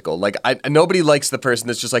skeptical. Like nobody likes the person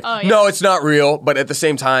that's just like, Oh, yeah. no, it's not real. But at the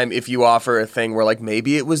same time, if you offer a thing where like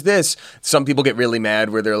maybe it was this, some people get really mad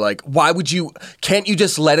where they're like, can't you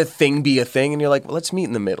just let a thing be a thing? And you're like, well, let's meet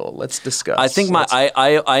in the middle. Let's discuss. I think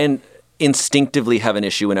I instinctively have an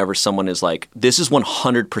issue whenever someone is like, this is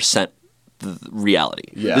 100% the reality.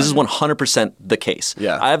 Yeah. This is 100% the case.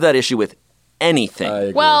 Yeah. I have that issue with anything. I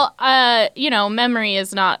agree. Well, memory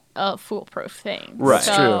is not a foolproof thing. Right.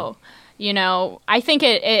 So, I think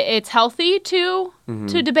it's healthy to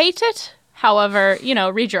debate it. However,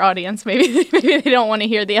 read your audience. Maybe they don't want to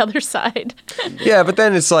hear the other side. Yeah, but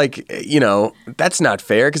then it's like, that's not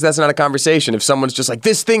fair because that's not a conversation. If someone's just like,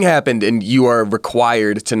 this thing happened and you are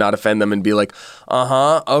required to not offend them and be like,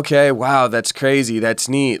 okay, wow, that's crazy, that's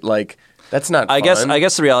neat. Like, that's not fun. I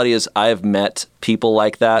guess the reality is I've met people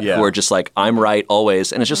like that Yeah. who are just like, I'm right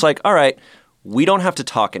always. And it's just like, all right, we don't have to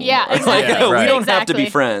talk anymore. Yeah, exactly. Yeah, right. We don't have to be Exactly.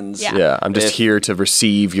 friends. Yeah. Yeah, I'm just here to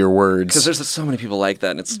receive your words. Because there's so many people like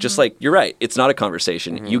that. And it's just like, you're right. It's not a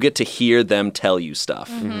conversation. You get to hear them tell you stuff.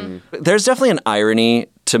 There's definitely an irony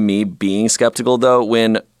to me being skeptical, though,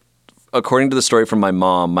 when, according to the story from my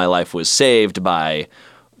mom, my life was saved by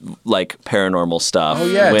like paranormal stuff. Oh,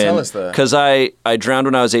 yeah, tell us that. Because I drowned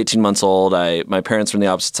when I was 18 months old. My parents were on the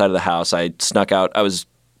opposite side of the house. I snuck out. I was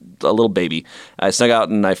a little baby. I snuck out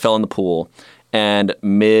and I fell in the pool. And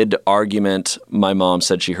mid-argument, my mom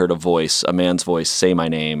said she heard a man's voice, say my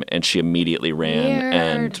name, and she immediately ran Weird.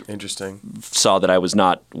 and Interesting. saw that I was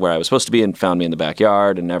not where I was supposed to be and found me in the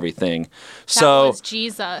backyard and everything. That was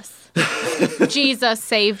Jesus. Jesus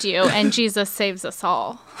saved you, and Jesus saves us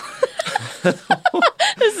all.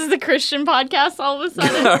 This is the Christian podcast all of a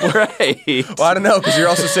sudden. Right. Well, I don't know, because you're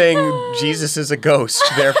also saying Jesus is a ghost.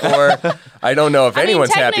 Therefore, I don't know if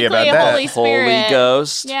anyone's happy about technically a that. Holy Spirit. Holy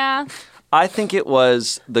Ghost. Yeah. I think it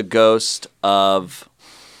was the ghost of...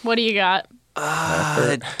 What do you got?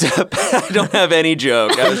 I don't have any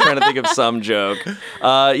joke. I was trying to think of some joke.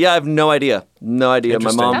 I have no idea. No idea.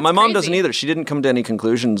 My Interesting. mom That's doesn't crazy. either. She didn't come to any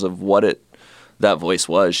conclusions of what that voice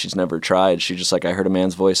was. She's never tried. She just like, I heard a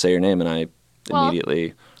man's voice say your name, and I Well,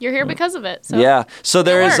 immediately... You're here because of it. So. Yeah. So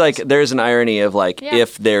there is worked. there's an irony of like, Yeah.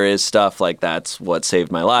 if there is stuff like that's what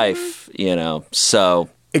saved my life, so...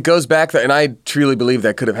 It goes back, and I truly believe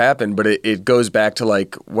that could have happened, but it goes back to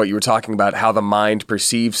like what you were talking about, how the mind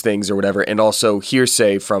perceives things or whatever, and also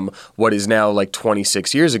hearsay from what is now like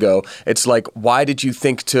 26 years ago. It's like, why did you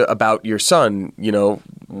think about your son,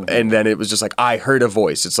 And then it was just like, I heard a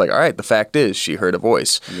voice. It's like, all right, the fact is she heard a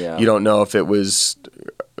voice. Yeah. You don't know if it was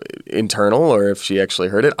internal or if she actually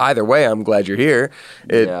heard it. Either way, I'm glad you're here.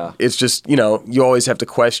 It's just, you always have to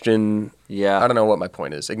question. Yeah. I don't know what my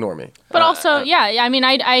point is. Ignore me. But also, I mean,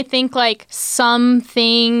 I think like some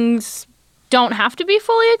things don't have to be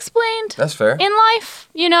fully explained. That's fair. In life,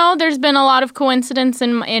 there's been a lot of coincidence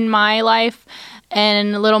in my life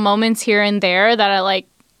and little moments here and there that I like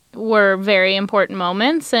were very important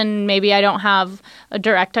moments, and maybe I don't have a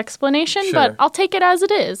direct explanation, Sure. but I'll take it as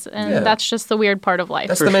it is, and Yeah. that's just the weird part of life.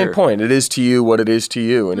 That's For the main sure. point. It is to you what it is to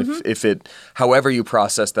you. And if it, however you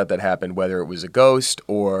process that happened, whether it was a ghost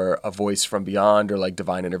or a voice from beyond or like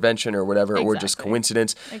divine intervention or whatever, or just Exactly.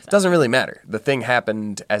 coincidence, it doesn't really matter. The thing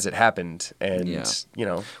happened as it happened. And,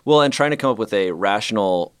 Well, and trying to come up with a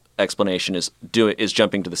rational explanation is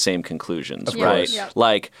jumping to the same conclusions, Of right? course. Yeah.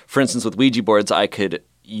 Like, for instance, with Ouija boards,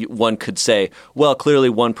 one could say, well, clearly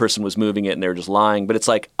one person was moving it and they were just lying. But it's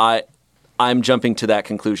like, I'm jumping to that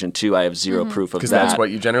conclusion too. I have zero proof of because that. that's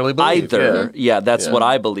what you generally believe. Either. Yeah, that's Yeah. what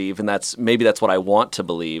I believe, and that's what I want to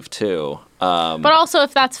believe too. But also,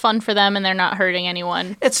 if that's fun for them and they're not hurting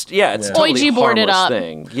anyone. It's a totally Ouija board it harmless up.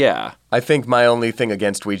 thing. Yeah. I think my only thing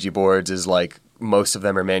against Ouija boards is like most of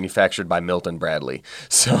them are manufactured by Milton Bradley.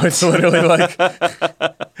 So it's literally like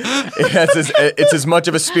it's as much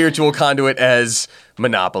of a spiritual conduit as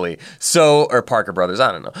Monopoly. So, or Parker Brothers,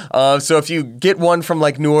 I don't know. So if you get one from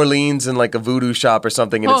like New Orleans in like a voodoo shop or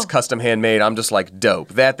something and it's Oh. custom handmade, I'm just like, dope.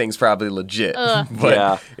 That thing's probably legit. But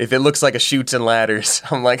Yeah. if it looks like a Chutes and Ladders,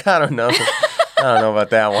 I'm like, I don't know. I don't know about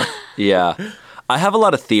that one. Yeah. I have a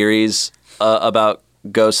lot of theories about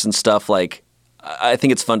ghosts and stuff. Like, I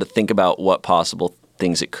think it's fun to think about what possible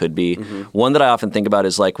things it could be. One that I often think about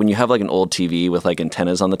is like when you have like an old TV with like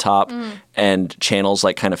antennas on the top and channels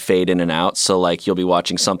like kind of fade in and out. So like you'll be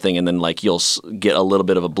watching something and then like you'll get a little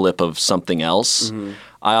bit of a blip of something else.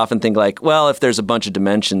 I often think like, well, if there's a bunch of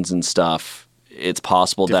dimensions and stuff, it's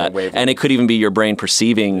possible Different that, wavelengths. and it could even be your brain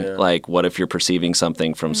perceiving, like, what if you're perceiving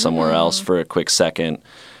something from somewhere else for a quick second?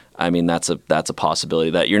 I mean, that's a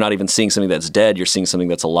possibility that you're not even seeing something that's dead, you're seeing something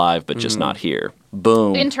that's alive, but just not here.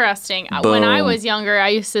 Boom. Interesting. When I Boom. was younger, I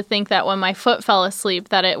used to think that when my foot fell asleep,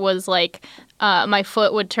 that it was like my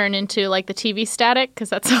foot would turn into like the TV static because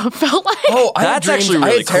that's how it felt like. Oh, That's I actually had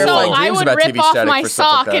really terrifying cool. So I dreams would about rip TV off static my for stuff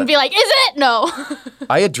sock like that. and be like, "Is it? No."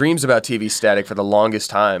 I had dreams about TV static for the longest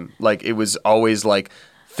time. Like it was always like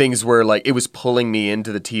things were like it was pulling me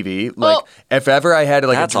into the TV. Like Oh. if ever I had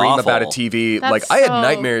like That's a dream about a awful. TV, That's like I had so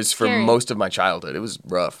nightmares for scary. most of my childhood. It was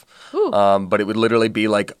rough. Ooh. But it would literally be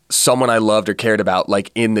like someone I loved or cared about like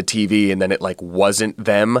in the TV, and then it like wasn't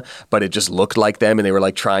them, but it just looked like them, and they were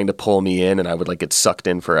like trying to pull me in, and I would like get sucked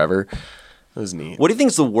in forever. It was neat. What do you think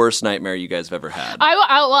is the worst nightmare you guys have ever had?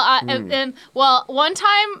 One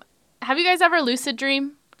time, have you guys ever lucid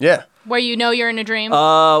dream Yeah. where you know you're in a dream?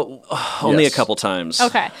 Only Yes. a couple times.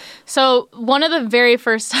 Okay. So one of the very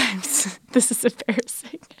first times, this is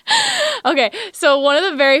embarrassing. Okay. So one of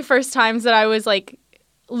the very first times that I was like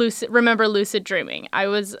lucid dreaming, I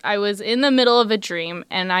was in the middle of a dream,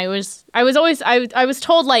 and I was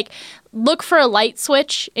told like, look for a light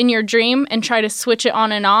switch in your dream and try to switch it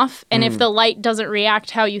on and off. And if the light doesn't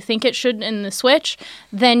react how you think it should in the switch,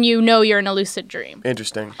 then you know you're in a lucid dream.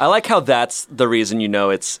 Interesting. I like how that's the reason you know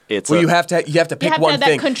it's. Well, you have to pick have to one have that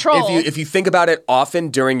thing. control. If you think about it often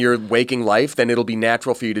during your waking life, then it'll be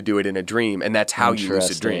natural for you to do it in a dream, and that's how you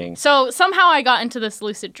lucid dream. Interesting. So somehow I got into this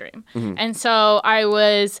lucid dream. And so I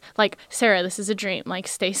was like, Sarah, this is a dream. Like,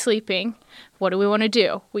 stay sleeping. What do we want to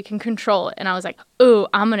do? We can control it. And I was like, ooh,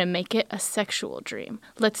 I'm going to make it a sexual dream.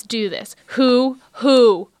 Let's do this. Who?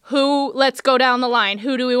 Let's go down the line.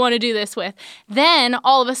 Who do we want to do this with? Then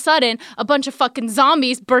all of a sudden, a bunch of fucking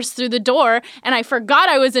zombies burst through the door, and I forgot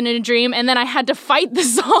I was in a dream, and then I had to fight the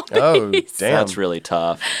zombies. Oh, damn. That's really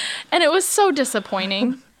tough. And it was so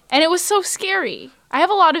disappointing. And it was so scary. I have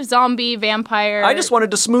a lot of zombie, vampire. I just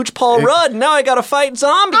wanted to smooch Paul Rudd. Now I gotta fight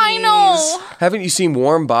zombies. I know. Haven't you seen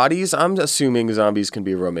Warm Bodies? I'm assuming zombies can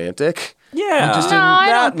be romantic. Yeah. just No, I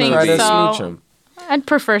don't think Try to so. smooch 'em. I'd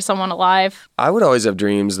prefer someone alive. I would always have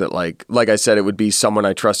dreams that like I said, it would be someone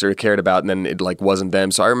I trusted or cared about, and then it like wasn't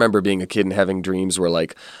them. So I remember being a kid and having dreams where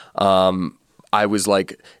like I was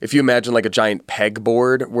like, if you imagine like a giant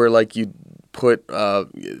pegboard where like you put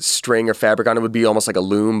string or fabric on, it would be almost like a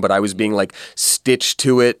loom, but I was being like stitched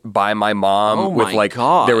to it by my mom Oh with my like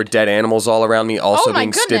God. there were dead animals all around me also Oh my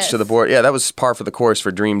being stitched to the goodness. board. Yeah, that was par for the course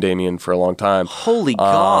for Dream Damien for a long time. Holy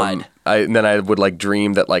God. And then I would like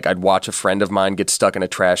dream that like I'd watch a friend of mine get stuck in a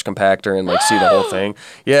trash compactor and like see the whole thing.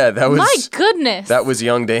 Yeah, that was My goodness. that was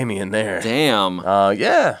young Damien there. Damn.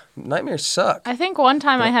 Yeah, nightmares suck. I think one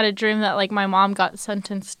time I had a dream that like my mom got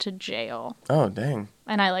sentenced to jail, Oh dang.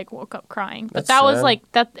 and I like woke up crying. But That's that was sad.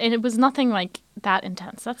 like that, and it was nothing like that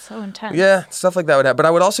intense. That's so intense. Yeah, stuff like that would happen. But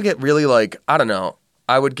I would also get really like, I don't know.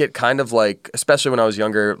 I would get kind of like, especially when I was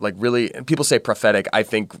younger, like really, people say prophetic. I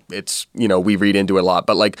think it's, we read into it a lot,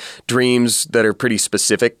 but like dreams that are pretty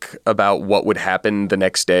specific about what would happen the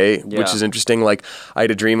next day, which Yeah. is interesting. Like I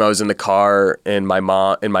had a dream I was in the car and my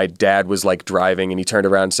mom and my dad was like driving and he turned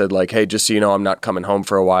around and said like, hey, just so you know, I'm not coming home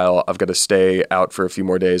for a while. I've got to stay out for a few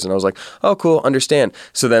more days. And I was like, oh, cool, understand.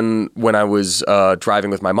 So then when I was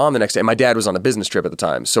driving with my mom the next day, my dad was on a business trip at the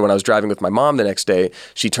time. So when I was driving with my mom the next day,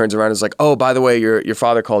 she turns around and is like, oh, by the way, your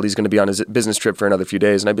father called. He's going to be on his business trip for another few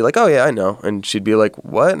days. And I'd be like, oh, yeah, I know. And she'd be like,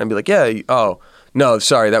 what? And I'd be like, yeah, oh, no,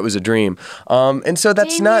 sorry, that was a dream. And so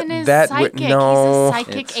that's Damien not is that. psychic. No. He's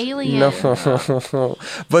a psychic alien. No.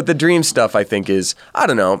 But the dream stuff, I think, is, I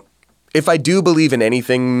don't know. If I do believe in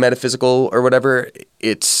anything metaphysical or whatever,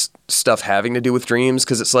 it's stuff having to do with dreams.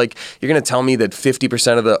 Because it's like, you're going to tell me that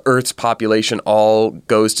 50% of the Earth's population all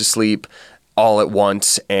goes to sleep all at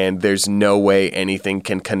once, and there's no way anything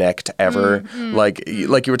can connect ever. Like you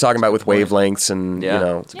were talking about with wavelengths and, Yeah,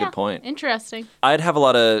 that's a Yeah, good point. Interesting. I'd have a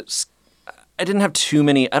lot of. I didn't have too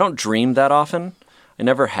many. I don't dream that often. I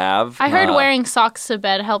never have. I heard wearing socks to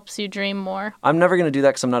bed helps you dream more. I'm never going to do that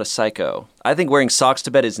because I'm not a psycho. I think wearing socks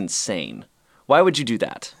to bed is insane. Why would you do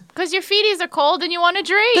that? Because your feeties are cold and you want to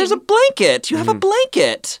dream. There's a blanket. You have a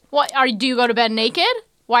blanket. What? Do you go to bed naked?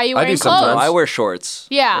 Why are you I do wearing sometimes. clothes? I wear shorts.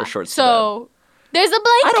 Yeah. I wear shorts to bed. So there's a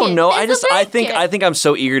blanket. I don't know. There's a I think blanket. I'm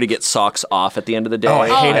so eager to get socks off at the end of the day. Oh, I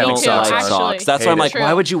hate having don't socks like on. socks. That's Hate why I'm it. like, True.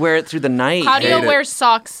 why would you wear it through the night? Claudio hate it. wears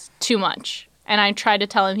socks too much, and I tried to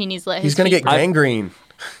tell him he needs to let his He's going to feet get gangrene.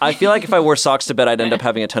 I feel like if I wore socks to bed, I'd end up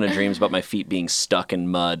having a ton of dreams about my feet being stuck in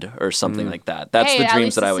mud or something like that. That's Hey, the at dreams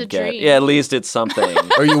least that I it's would a get. dream. Yeah, at least it's something.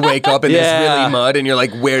 Or you wake up and Yeah. there's really mud and you're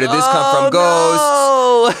like, where did this come from?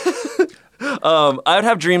 Ghosts. I would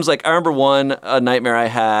have dreams like, I remember a nightmare I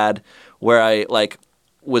had where I like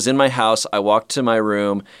was in my house. I walked to my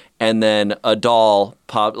room and then a doll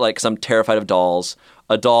popped, like, cause I'm terrified of dolls.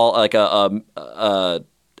 A doll, like a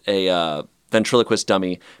ventriloquist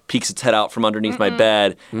dummy peeks its head out from underneath my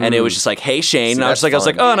bed, and it was just like, "Hey, Shane," and I was that's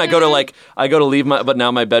like, fun. "Oh," and I go to leave but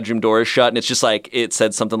now my bedroom door is shut, and it's just like it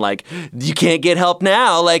said something like, "You can't get help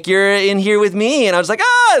now, like you're in here with me," and I was like,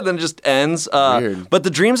 "Ah," and then it just ends. Weird. But the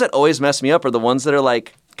dreams that always mess me up are the ones that are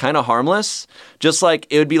like kind of harmless. Just like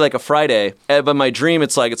it would be like a Friday, but my dream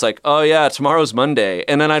it's like, oh yeah, tomorrow's Monday,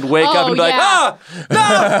 and then I'd wake up and be like,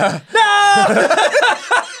 no,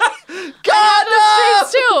 God,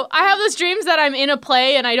 Dreams too. I have those dreams that I'm in a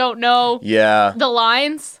play and I don't know Yeah. the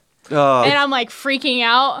lines, no. and I'm like freaking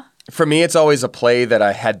out. For me, it's always a play that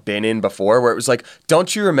I had been in before where it was like,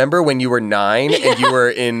 don't you remember when you were 9 and you were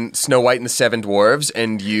in Snow White and the Seven Dwarves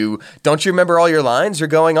and don't you remember all your lines? You're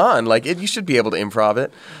going on. Like, you should be able to improv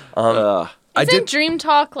it. Isn't dream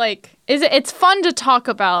talk like, it's fun to talk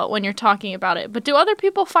about when you're talking about it, but do other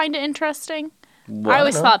people find it interesting? I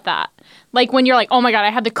always thought that. Like when you're like, oh my God, I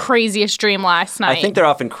had the craziest dream last night. I think they're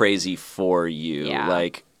often crazy for you. Yeah.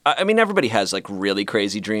 Like, I mean, everybody has like really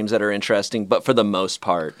crazy dreams that are interesting, but for the most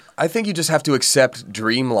part, I think you just have to accept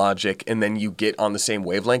dream logic and then you get on the same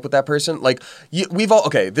wavelength with that person. Like,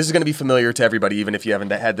 okay, this is going to be familiar to everybody, even if you haven't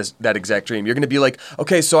had that exact dream. You're going to be like,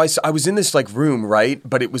 okay, so I was in this like room, right?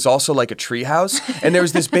 But it was also like a tree house and there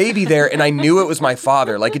was this baby there and I knew it was my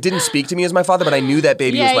father. Like, it didn't speak to me as my father, but I knew that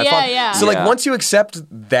baby was my father. Yeah. So like, Yeah. once you accept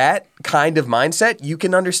that kind of mindset, you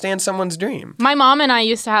can understand someone's dream. My mom and I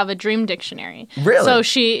used to have a dream dictionary. Really?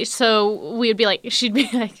 So we would be like,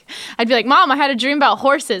 I'd be like, Mom, I had a dream about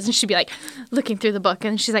horses. And she'd be like, looking through the book.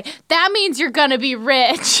 And she's like, that means you're going to be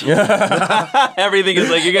rich. everything is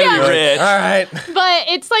like, you're going to be rich. All right. But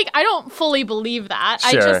it's like, I don't fully believe that.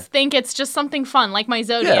 Sure. I just think it's just something fun, like my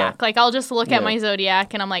Zodiac. Yeah. Like, I'll just look at my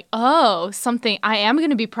Zodiac and I'm like, oh, I am going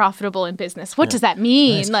to be profitable in business. What does that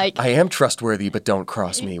mean? Like, I am trustworthy, but don't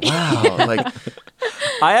cross me. Wow. Like,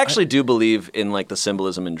 I actually do believe in like the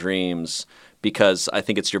symbolism in dreams because I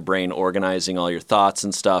think it's your brain organizing all your thoughts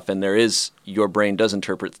and stuff. And your brain does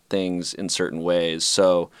interpret things in certain ways.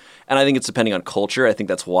 So, and I think it's depending on culture. I think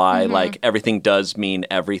that's why like everything does mean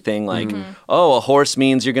everything. Like, oh, a horse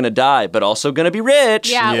means you're going to die, but also going to be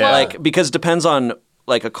rich. Yeah, Yeah. Like, because it depends on,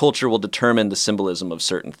 like, a culture will determine the symbolism of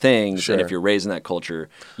certain things. Sure. And if you're raised in that culture,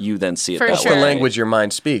 you then see it For that sure. way. the language your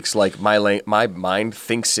mind speaks. Like my mind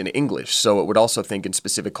thinks in English, so it would also think in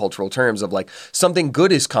specific cultural terms of like something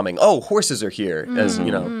good is coming. Oh, horses are here, as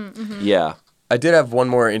you know. Yeah. I did have one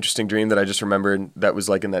more interesting dream that I just remembered that was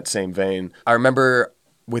like in that same vein. I remember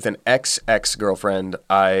with an ex-girlfriend,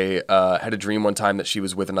 I had a dream one time that she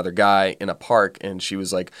was with another guy in a park and she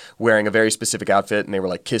was like wearing a very specific outfit and they were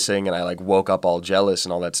like kissing and I like woke up all jealous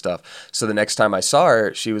and all that stuff. So the next time I saw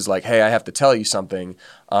her, she was like, hey, I have to tell you something.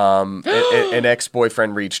 An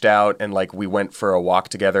ex-boyfriend reached out and like we went for a walk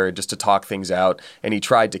together just to talk things out and he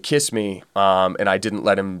tried to kiss me and I didn't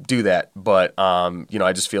let him do that. But,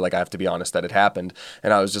 I just feel like I have to be honest that it happened.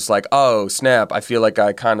 And I was just like, oh, snap. I feel like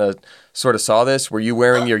I kind of sort of saw this. Were you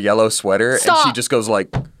wearing your yellow sweater? Stop. And she just goes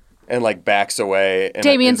like, and like backs away. And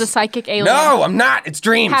Damien's a it's- psychic alien. No, I'm not. It's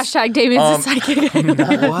dreams. Hashtag Damien's a psychic alien.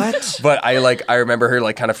 What? But I remember her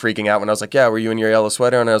like kind of freaking out when I was like, yeah, were you in your yellow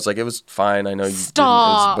sweater? And I was like, it was fine. I know you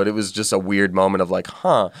Stop. didn't. But it was just a weird moment of like,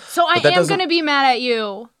 huh. So I But that am doesn't- going to be mad at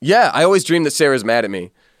you. Yeah, I always dream that Sarah's mad at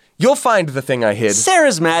me. You'll find the thing I hid.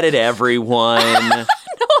 Sarah's mad at everyone.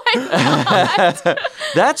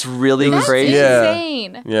 That's really crazy. Yeah.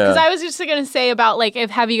 Insane. Yeah. Because I was just going to say about like,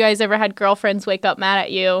 have you guys ever had girlfriends wake up mad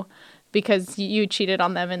at you because you cheated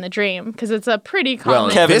on them in the dream? Because it's a pretty Well,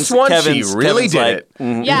 common. this one, she really Kevin's did like,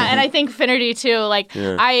 it. Yeah, and I think Finnerty too. Like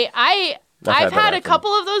I've had a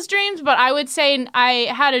couple of those dreams, but I would say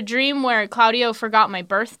I had a dream where Claudio forgot my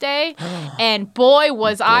birthday, and boy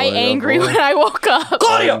was I angry when I woke up.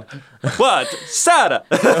 Claudio! What? Sarah!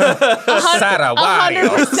 Sarah,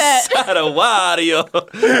 100%. Sarah Wario!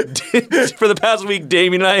 For the past week,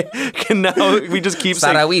 Damien and I can now, we just keep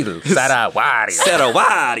saying, Weedle. Sarah Wario. Sarah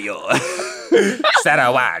Wario!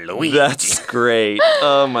 Sarah Waluigi. That's great.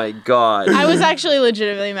 Oh my God. I was actually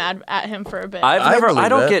legitimately mad at him for a bit. I I believe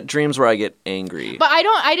don't that. get dreams where I get angry. But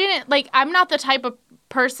I'm not the type of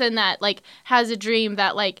person that like has a dream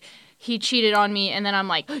that like he cheated on me and then I'm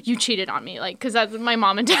like, you cheated on me. Like, cause that's my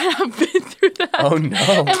mom and dad have been through that. Oh no.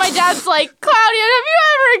 And my dad's like, Claudia, have you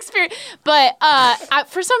ever experienced? But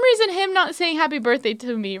for some reason, him not saying happy birthday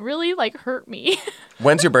to me really like hurt me.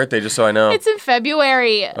 When's your birthday, just so I know? It's in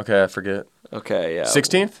February Okay, I forget. Okay, yeah.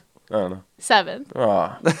 16th? I don't know. 7th.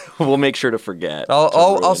 Oh. We'll make sure to forget.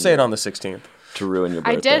 I'll say it on the 16th. To ruin your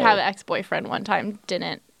I birthday. did have an ex-boyfriend one time,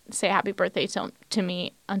 didn't say happy birthday to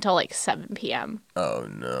me until like 7 p.m. Oh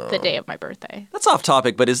no. the day of my birthday. That's off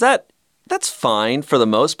topic, but is that that's fine for the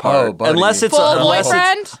most part. Oh, buddy. Unless it's Full unless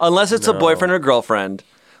boyfriend? it's a boyfriend or girlfriend.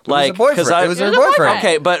 Like, a boyfriend. It was her boyfriend.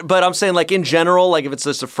 Okay, but I'm saying like in general, like if it's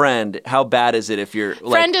just a friend, how bad is it if you're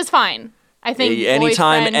like Friend is fine. I think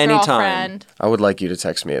Anytime, boyfriend, anytime. girlfriend. I would like you to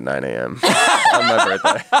text me at 9 a.m. on my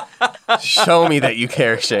birthday. Show me that you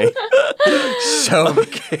care, Shane. Show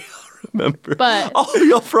me. remember. But Oh,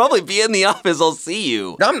 you'll probably be in the office. I'll see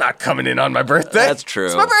you. I'm not coming in on my birthday. That's true.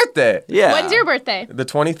 It's my birthday. Yeah. when's your birthday? The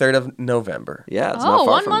 23rd of November. Yeah, it's not Oh,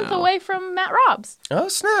 far 1 from month now. away from Matt Robb's. Oh,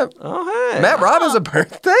 snap. Oh, hey. Matt Robb has a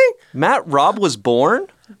birthday? Matt Robb was born?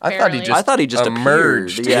 I thought he Barely. just I thought he just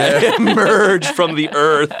emerged. appeared. Yeah, emerged from the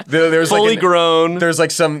earth. There's fully like grown. There's like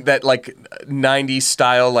some that like 90s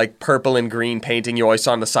style like purple and green painting you always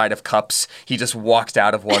saw on the side of cups. He just walked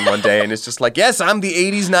out of one day and it's just like, yes, I'm the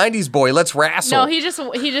 80s 90s boy. Let's wrestle. No, he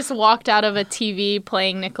just walked out of a TV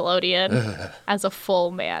playing Nickelodeon as a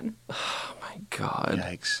full man. God.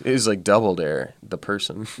 Yikes. It was like Double Dare, the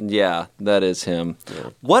person. Yeah, that is him.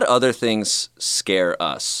 What other things scare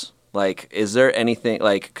us? Like, is there anything,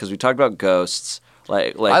 like, because we talked about ghosts,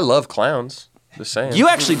 like I love clowns. Just saying. you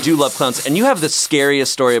actually do love clowns, and you have the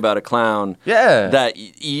scariest story about a clown Yeah. that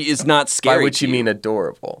is not scary By which to you mean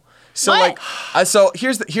adorable. So What? like, so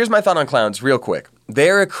here's my thought on clowns, real quick.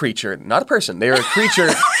 They're a creature, not a person. They're a creature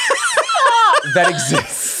that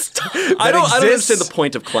exists. I don't understand the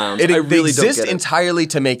point of clowns. I They really don't exist get it. entirely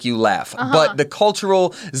to make you laugh, but the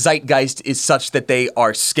cultural zeitgeist is such that they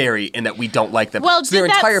are scary and that we don't like them. Well, so their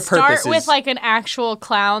did entire that start purpose with is like an actual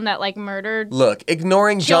clown that like murdered? look,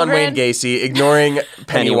 ignoring John Wayne Children? Gacy, ignoring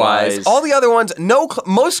Pennywise, Pennywise. all the other ones.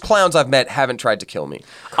 Most clowns I've met haven't tried to kill me.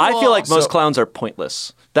 I feel like most So- clowns are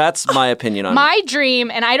pointless. That's my opinion on it. My dream,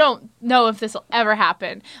 and I don't know if this will ever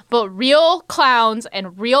happen, but real clowns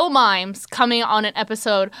and real mimes coming on an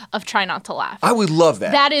episode of Try Not to Laugh. I would love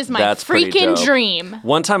that. That is my That's pretty freaking dope. dream.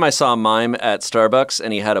 One time I saw a mime at Starbucks,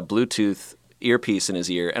 and he had a Bluetooth earpiece in his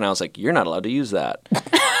ear, and I was like, "You're not allowed to use that."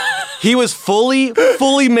 He was fully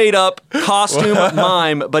made up costume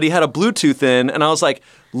mime, but he had a Bluetooth in, and I was like,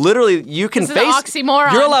 literally, you can This is an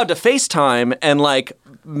oxymoron. You're allowed to FaceTime and like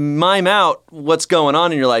mime out what's going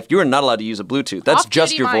on in your life. You are not allowed to use a Bluetooth. That's Off-duty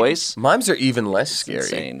just your mime. voice. Mimes are even less scary.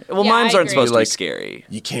 Insane. Well, Yeah, mimes I aren't agree. supposed to be Like- scary.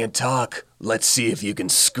 You can't talk. Let's see if you can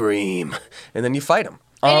scream, and then you fight them.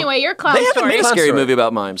 Anyway, your clown They haven't story. made a Clown scary story. movie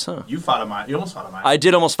about mimes, huh? You fought a mime. You almost fought a mime. I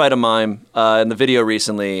did almost fight a mime in the video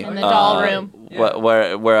recently. In the doll room.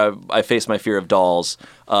 Where I faced my fear of dolls.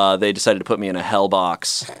 They decided to put me in a hell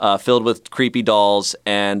box filled with creepy dolls,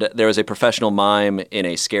 and there was a professional mime in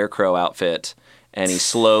a scarecrow outfit, and he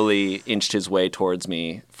slowly inched his way towards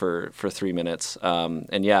me for 3 minutes.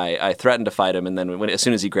 And yeah, I threatened to fight him, and then as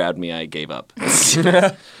soon as he grabbed me, I gave up.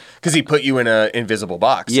 Because he put you in an invisible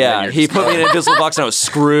box. and then Yeah, you're he just put me in an invisible box, and I was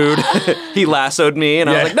screwed. He lassoed me, and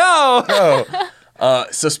I was like, no!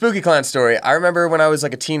 So spooky clown story. I remember when I was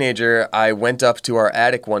like a teenager, I went up to our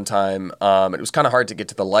attic one time. It was kind of hard to get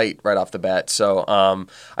to the light right off the bat, so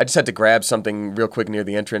I just had to grab something real quick near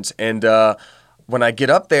the entrance. And when I get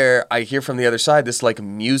up there, I hear from the other side this like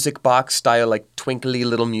music box style, like twinkly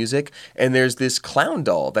little music, and there's this clown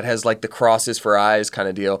doll that has like the crosses for eyes kind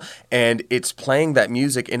of deal, and it's playing that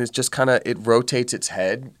music, and it's just kind of it rotates its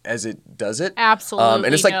head as it does it. Absolutely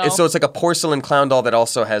and it's like no. so it's like a porcelain clown doll that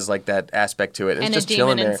also has like that aspect to it, And it's a just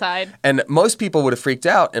chilling demon there. inside. And most people would have freaked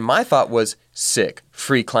out, and my thought was sick,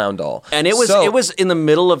 free clown doll. And it was So- in the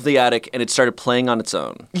middle of the attic, and it started playing on its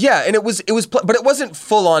own. yeah, and it was but it wasn't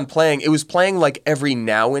full on playing. It was playing like every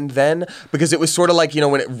now and then because it was sort of like, you know,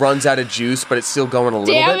 when it runs out of juice, but it's still going a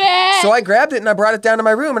little Damn bit. it! So I grabbed it and I brought it down to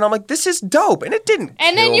my room, and I'm like, this is dope, and it didn't.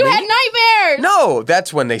 And then kill you me. had nightmares. No,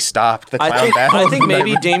 that's when they stopped the clown I battle. think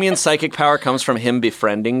maybe Damien's psychic power comes from him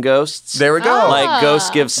befriending ghosts. There we go. Like ghosts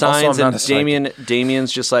give signs, I'm and not a psychic.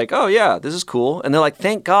 Damien's just like, oh yeah, this is cool, and they're like,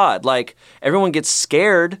 thank God. Like everyone gets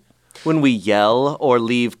scared when we yell or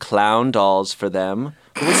leave clown dolls for them.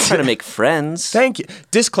 But we're just trying to make friends. Thank you.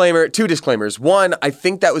 Disclaimer, 2 disclaimers. One, I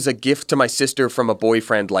think that was a gift to my sister from a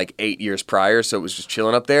boyfriend like 8 years prior, so it was just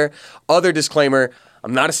chilling up there. Other disclaimer,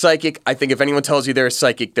 I'm not a psychic. I think if anyone tells you they're a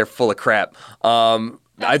psychic, they're full of crap.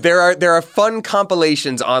 There are fun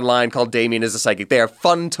compilations online called Damien is a Psychic. They are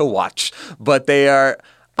fun to watch, but they are...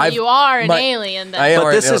 You are an alien then. I am.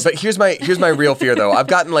 But this is- But here's my real fear though. I've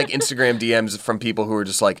gotten like Instagram DMs from people who are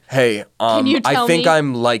just like, "Hey, you I tell think me?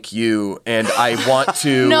 I'm like you, and I want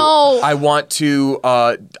to. No. I want to.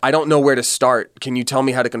 I don't know where to start. Can you tell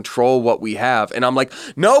me how to control what we have?" And I'm like,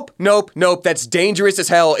 "Nope. That's dangerous as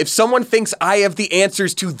hell. If someone thinks I have the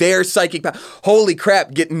answers to their psychic power, holy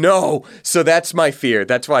crap, no." So that's my fear.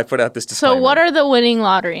 That's why I put out this disclaimer. So what are the winning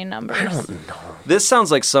lottery numbers? This sounds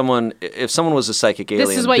like if someone was a psychic alien,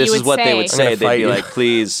 This is what this you is would what say. they would say. gonna They'd fight be you. like,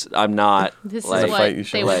 "Please, I'm not." This like, is what fight you, they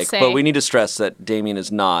Sean. would like, say. but we need to stress that Damien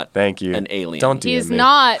is not Thank you. an alien. Don't He's DM me.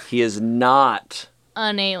 not He is not.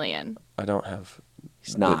 an alien. I don't have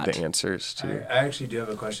He's not. the answers to. I actually do have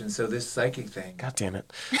a question. So this psychic thing, God damn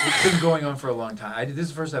it. it's been going on for a long time. This is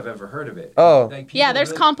the first I've ever heard of it. Oh. Like, people Yeah, there's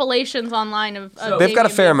really- compilations online of So- They've got a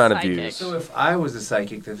Damien fair being amount of psychic. views. So if I was a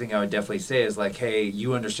psychic, the thing I would definitely say is like, hey,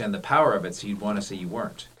 you understand the power of it, so you'd want to say you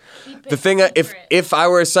weren't. The thing, if I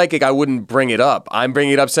were a psychic, I wouldn't bring it up. I'm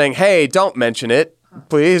bringing it up saying, hey, don't mention it,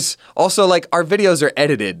 please. Also, like, our videos are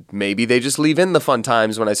edited. Maybe they just leave in the fun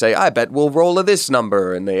times when I say, I bet we'll roll a this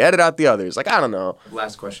number, and they edit out the others. Like, I don't know.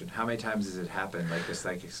 Last question: how many times does it happen, like the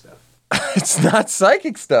psychic stuff? It's not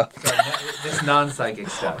psychic stuff. This non-psychic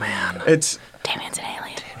stuff. It's Damien's an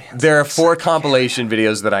alien. There are 4 compilation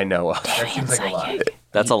videos that I know of. That seems like a lot.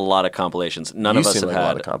 That's a lot of compilations. None You of us seem have like a lot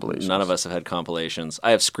had of compilations. None of us have had compilations.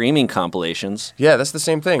 I have screaming compilations. Yeah, that's the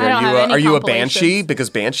same thing. I don't have any Are you a compilations. banshee? Because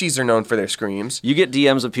banshees are known for their screams. You get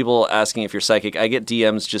DMs of people asking if you're psychic. I get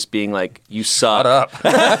DMs just being like, "You suck." Shut up.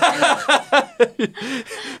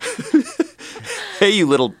 Hey, you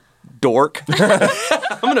little dork.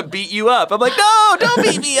 I'm gonna beat you up. I'm like, no, don't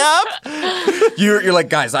beat me up. You're like,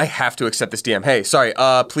 guys, I have to accept this DM. Hey, sorry,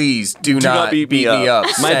 please do not not beat beat me me up.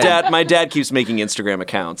 up. My dad keeps making Instagram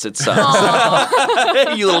accounts. It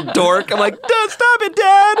sucks. You little dork. I'm like, stop it,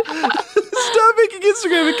 Dad. Stop making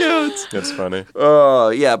Instagram accounts. That's funny. Oh,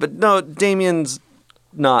 yeah, but no, Damien's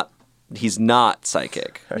not. He's not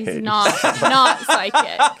psychic. He's not psychic.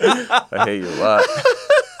 I hate you a lot.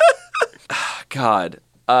 God.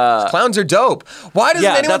 Clowns are dope. Why doesn't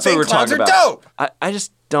Yeah, anyone that's what say we're clowns are talking about. dope? I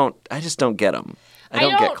just don't get them. I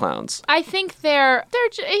don't get clowns. I think they're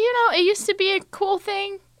it used to be a cool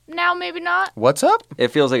thing. Now maybe not. What's up? It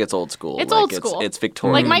feels like it's old school. It's like old school. It's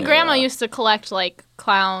Victorian. Like my era. grandma used to collect like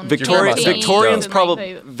clown Victorian- paintings Victorians and,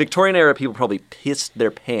 probably like, Victorian era people probably pissed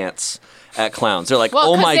their pants at clowns. They're like, Well,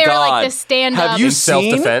 oh 'cause my they were, like, god, the stand-up- have you In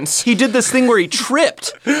seen? self-defense. He did this thing where he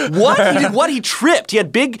tripped. What he did? What he tripped? He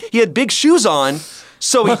had big shoes on,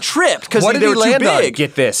 so he tripped because What did they he were land too on? big.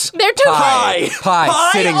 Get this. They're too Pie. Pie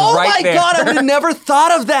sitting oh right my there. god, I would have never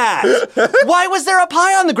thought of that. Why was there a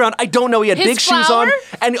pie on the ground? I don't know. He had His big shoes on, flower?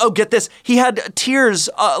 and oh, get this, he had tears,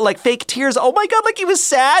 like fake tears. Oh my god, like he was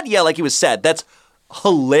sad. Yeah, like he was sad. That's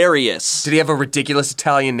hilarious. Did he have a ridiculous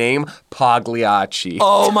Italian name? Pagliacci.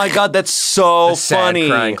 Oh my god, that's so The sad funny.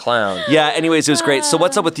 crying clown. Yeah, anyways, it was great. So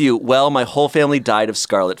what's up with you? Well, my whole family died of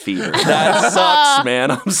scarlet fever. That sucks,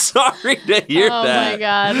 man. I'm sorry to hear Oh that. my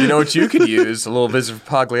god. You know what you could use? A little visit for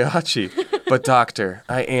Pagliacci. But doctor,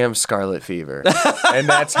 I am scarlet fever. And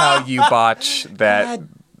that's how you botch that.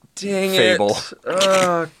 Dang Fable. it.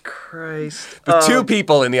 Oh, Christ. The 2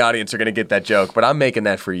 people in the audience are going to get that joke, but I'm making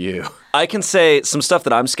that for you. I can say some stuff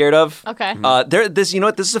that I'm scared of. Okay. You know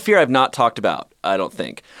what? This is a fear I've not talked about, I don't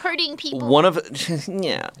think. Hurting people. One of which is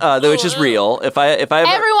real. If I ever,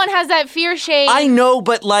 Everyone has that fear, Shane. I know,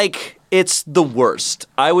 but like it's the worst.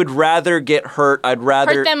 I would rather get hurt. I'd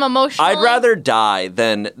rather Hurt them emotionally? I'd rather die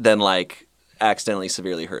than like accidentally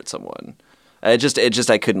severely hurt someone. I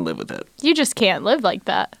couldn't live with it. You just can't live like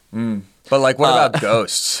that. But like, what about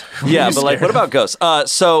ghosts? Yeah, but like, what about ghosts?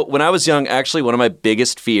 So when I was young, actually, one of my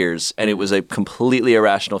biggest fears, and it was a completely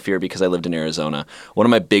irrational fear because I lived in Arizona. One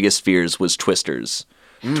of my biggest fears was twisters,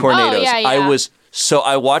 tornadoes. Oh, yeah.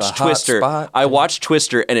 I watched The hot Twister. spot. I watched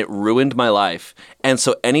Twister, and it ruined my life. And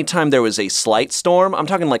so anytime there was a slight storm, I'm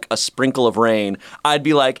talking like a sprinkle of rain, I'd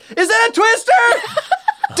be like, "Is that a Twister?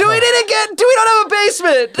 Do we need to get? Do we don't have a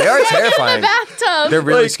basement?" They are terrifying. Bathtub. They're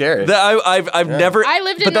really scary. I've never. I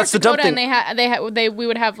lived in but North that's the dumb Dakota, thing. and we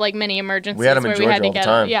would have like mini emergencies We had 'em in where we had Georgia to all the get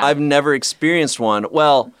time. Yeah. I've never experienced one.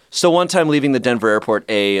 Well, so one time leaving the Denver airport,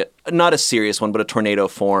 not a serious one, but a tornado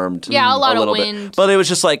formed. Yeah, a lot of little wind. Bit. But it was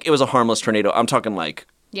just like, it was a harmless tornado. I'm talking like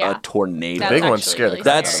Yeah. a tornado. That's Big ones actually scare the really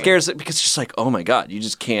crap That out of me. scares it because it's just like, oh my God, you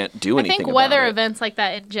just can't do I anything think about weather it. events like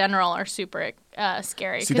that in general are super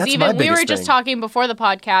scary. See, Because that's my even we were biggest just thing. talking before the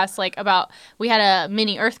podcast, like about we had a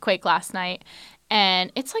mini earthquake last night,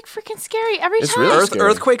 and it's like freaking scary every It's time. really scary.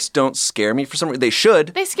 Earthquakes don't scare me for some reason. They should.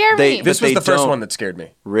 They scare me. but This was they the first don't. one that scared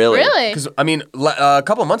me. Really? Really? Because, I mean, a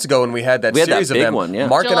couple of months ago when we had that We had that series of big them, one, yeah.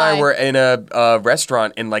 Mark and I July. were in a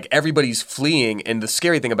restaurant and, like, everybody's fleeing. And the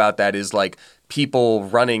scary thing about that is, like, people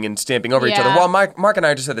running and stamping over each other. Yeah. While Mark and I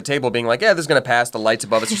are just at the table being like, yeah, this is going to pass. The lights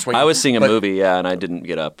above us are swinging. I was seeing a But movie, yeah, and I didn't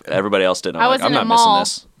get up. Everybody else did. I'm I like, was I'm in a not missing mall.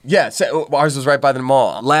 this. Yeah, so ours was right by the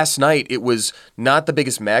mall. Last night, it was not the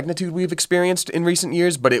biggest magnitude we've experienced in recent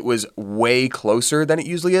years, but it was way closer than it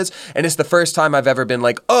usually is. And it's the first time I've ever been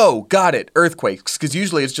like, oh, got it, earthquakes. Because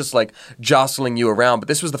usually it's just like jostling you around. But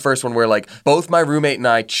this was the first one where like both my roommate and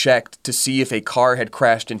I checked to see if a car had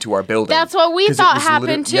crashed into our building. That's what we 'Cause it thought was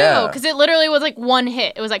happened too. yeah. Because it literally was like one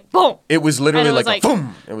hit. It was like boom. It was literally And it was like, like-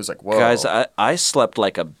 boom. It was like, whoa. Guys, I slept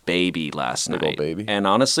like a baby last Big night. old baby. And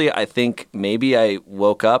honestly, I think maybe I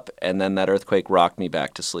woke up and then that earthquake rocked me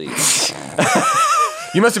back to sleep.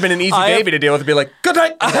 You must have been an easy I have- baby to deal with. Be like, good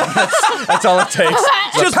night. That's all it takes.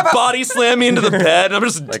 Just body slam me into the bed, and I'm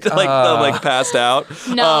just like passed out.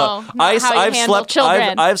 No, not how you handle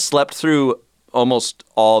children. I've slept through almost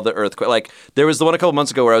all the earthquake. Like there was the one a couple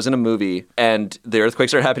months ago where I was in a movie and the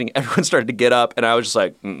earthquakes started happening. Everyone started to get up, and I was just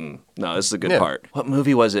like, no, this is a good Yeah. part. What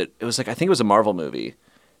movie was it? It was like I think it was a Marvel movie,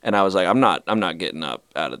 and I was like, I'm not getting up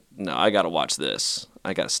out of. No, I got to watch this.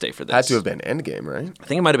 I got to stay for this. Had to have been Endgame, right? I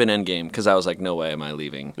think it might have been Endgame because I was like, no way am I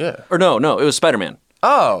leaving. Yeah. Or no, it was Spider-Man.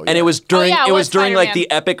 Oh, And it was during yeah, it it was was during like Spider-Man.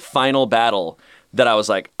 the epic final battle that I was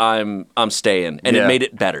like, I'm staying, and Yeah. it made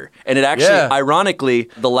it better. And it actually, Yeah. ironically,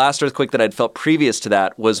 the last earthquake that I'd felt previous to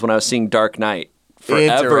that was when I was seeing Dark Knight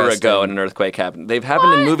forever Interesting. ago, and an earthquake happened. They've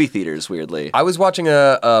happened in movie theaters, weirdly. I was watching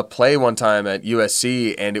a play one time at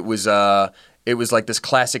USC, and it was like this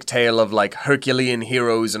classic tale of like Herculean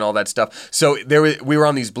heroes and all that stuff. So we were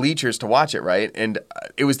on these bleachers to watch it, right? And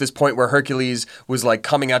it was this point where Hercules was like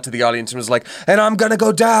coming out to the audience and was like, "And I'm gonna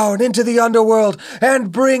go down into the underworld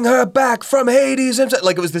and bring her back from Hades." And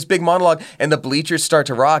like it was this big monologue, and the bleachers start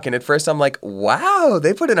to rock. And at first I'm like, "Wow,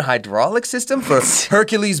 they put in a hydraulic system for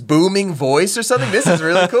Hercules' booming voice or something. This is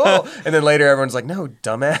really cool." And then later everyone's like, "No,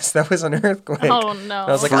 dumbass, that was an earthquake." Oh, no. And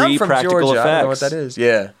I was like, Free "I'm from practical Georgia. I don't know what effects. that is."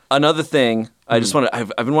 Yeah. Another thing, I've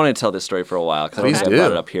been wanting to tell this story for a while because I don't Please think I do.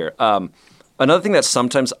 brought it up here. Another thing that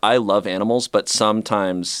sometimes I love animals, but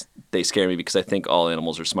sometimes they scare me because I think all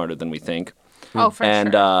animals are smarter than we think. Oh, for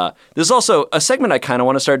And sure. there's also a segment I kind of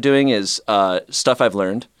want to start doing is stuff I've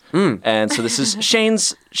learned. And so this is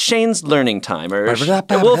Shane's learning time, or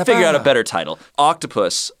we'll figure out a better title.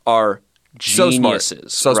 Octopus are So smart.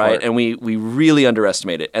 geniuses, So right? smart. And we really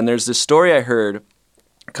underestimate it. And there's this story I heard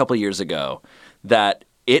a couple years ago that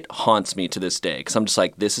it haunts me to this day because I'm just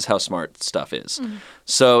like, this is how smart stuff is.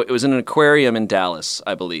 So it was in an aquarium in Dallas,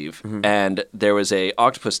 I believe, and there was a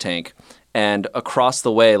octopus tank, and across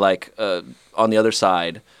the way, like on the other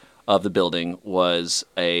side of the building, was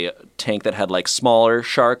a tank that had like smaller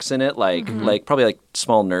sharks in it, like probably like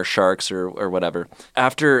small nurse sharks or whatever.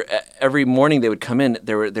 After every morning they would come in,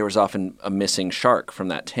 there was often a missing shark from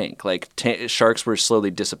that tank. Like sharks were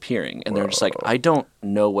slowly disappearing, and they're just like, I don't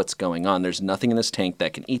know what's going on. There's nothing in this tank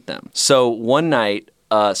that can eat them. So one night,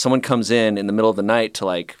 someone comes in the middle of the night to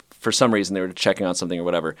like, for some reason they were checking on something or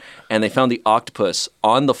whatever, and they found the octopus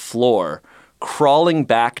on the floor crawling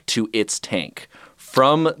back to its tank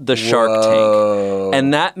from the shark tank.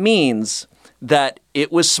 And that means that it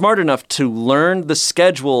was smart enough to learn the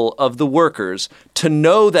schedule of the workers, to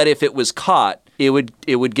know that if it was caught, it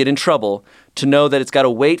would get in trouble, to know that it's got to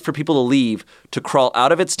wait for people to leave, to crawl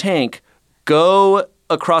out of its tank, go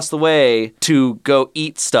across the way to go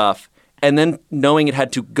eat stuff, and then knowing it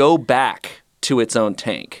had to go back to its own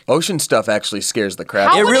tank. Ocean stuff actually scares the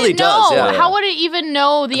crap. How it would really it does, know? yeah. How would it even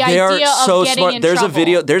know the They idea are so of getting smart. in There's trouble?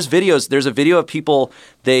 There's a video of people.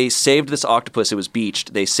 They saved this octopus. It was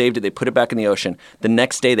beached. They saved it. They put it back in the ocean. The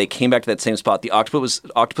next day, they came back to that same spot. The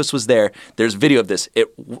octopus was there. There's video of this.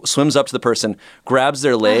 It swims up to the person, grabs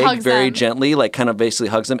their leg hugs very them. gently, like kind of basically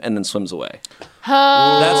hugs them, and then swims away.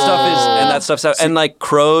 That stuff's out. And like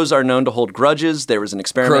crows are known to hold grudges. There was an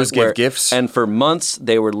experiment. Crows give gifts. And for months,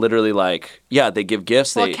 they were literally like, yeah, they give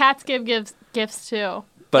gifts. Well, they, cats give gifts too,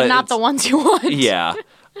 But but not it's- the ones you want. yeah.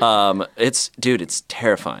 It's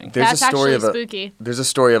terrifying. There's That's a story actually of spooky. There's a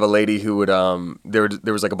story of a lady who would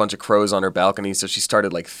there was like a bunch of crows on her balcony, so she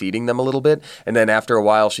started like feeding them a little bit, and then after a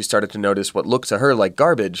while she started to notice what looked to her like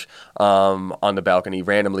garbage on the balcony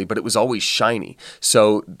randomly, but it was always shiny.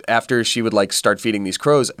 So after she would like start feeding these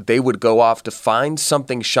crows, they would go off to find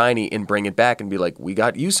something shiny and bring it back and be like, "We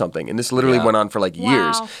got you something." And this literally went on for like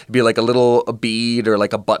years. Wow. It'd be like a bead or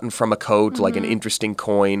like a button from a coat, like an interesting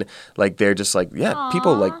coin. Like they're just like, yeah,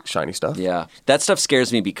 people like shiny stuff. Yeah. That stuff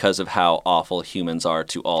scares me because of how awful humans are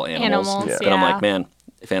to all animals. Animals, But I'm yeah. like, man,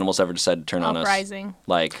 if animals ever decide to turn on us, Uprising.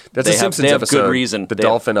 like That's they a have, Simpsons they have episode. good reason. The They have-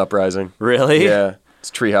 dolphin uprising. Really? Yeah.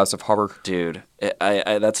 It's Treehouse of Horror. Dude,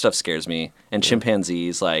 That stuff scares me. And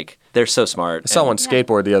chimpanzees, like, they're so smart. I saw one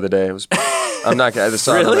skateboard the other day. It was. I'm not. I just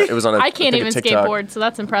saw Really? it was on. I can't think a even TikTok. skateboard, so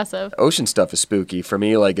that's impressive. Ocean stuff is spooky for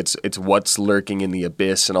me. Like it's what's lurking in the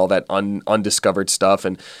abyss and all that undiscovered stuff,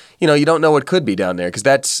 and you don't know what could be down there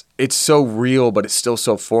because it's so real, but it's still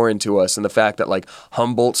so foreign to us. And the fact that like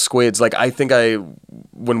Humboldt squids, like I think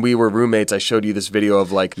when we were roommates, I showed you this video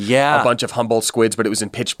of like a bunch of Humboldt squids, but it was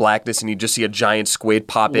in pitch blackness, and you just see a giant squid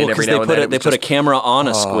pop in every now and then. They put a camera on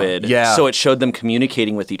a squid, yeah. so it showed them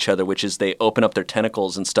communicating with each other, which is they open up their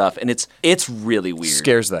tentacles and stuff, and it's really weird.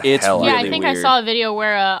 Scares the it's hell out of really Yeah, I think weird. I saw a video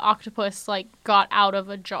where a octopus like got out of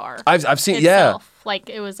a jar. I've seen itself. Like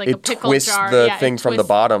it was like a It pickle twists jar. the Yeah, thing it from the twists-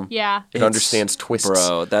 bottom. Yeah, It understands twists.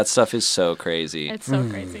 Bro, that stuff is so crazy. it's so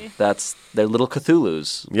crazy. They're little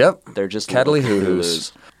Cthulhu's. Yep. They're just Cuddly little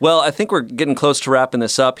hoo-hoos. Well, I think we're getting close to wrapping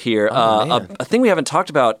this up here. man. A thing we haven't talked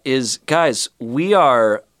about is, guys, we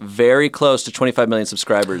are very close to 25 million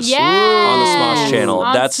subscribers Yes! on the Smosh channel.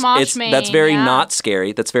 On Smosh That's very yeah. not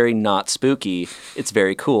scary. That's very not spooky. It's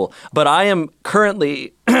very cool. But I am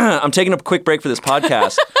currently I'm taking a quick break for this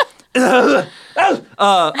podcast.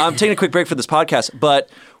 I'm taking a quick break for this podcast, but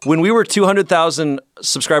when we were 200,000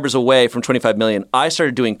 subscribers away from 25 million, I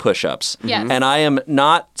started doing push-ups. Yes. And I am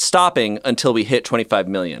not stopping until we hit 25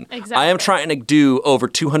 million. Exactly. I am trying to do over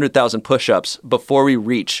 200,000 push-ups before we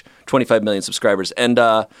reach 25 million subscribers. And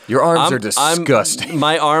Your arms I'm- are disgusting.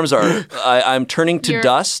 my arms are. I'm turning to You're-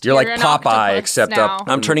 dust. You're like an Popeye, octopus except now. up.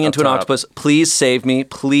 I'm turning up into an top. octopus. Please save me.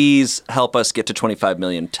 Please help us get to 25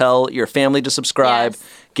 million. Tell your family to subscribe. Yes.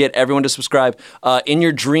 Get everyone to subscribe. In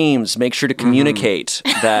your dreams, make sure to communicate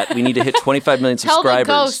that we need to hit 25 million Tell subscribers.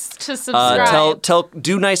 the ghosts to subscribe.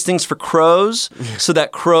 Do nice things for crows so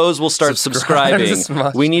that crows will start Subscribe to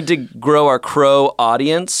subscribing. Smosh. We need to grow our crow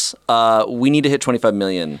audience. We need to hit 25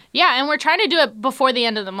 million. Yeah, and we're trying to do it before the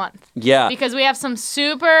end of the month. Yeah. Because we have some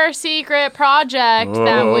super secret project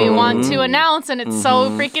that we want to announce, and it's so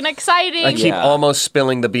freaking exciting. I keep Yeah. almost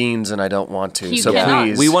spilling the beans, and I don't want to. You So cannot.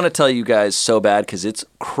 please, We want to tell you guys so bad because it's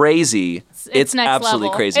crazy. It's next absolutely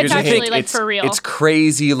level. crazy. It's Here's the actually thing. like for real. It's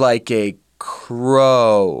crazy like a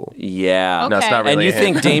crow. Yeah. No, it's Okay. not really. And you a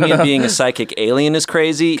hint. think Damien being a psychic alien is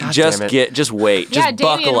crazy? damn it. Just wait. yeah, Just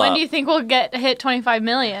Damien, buckle when up. do you think we'll hit 25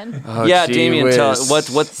 million? Oh, yeah, gee Damien, tell whiz.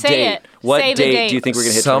 what Say date? it. What Say the date date. do you think we're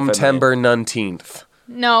gonna hit 25 million? September 19th.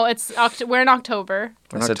 No, it's we're in October.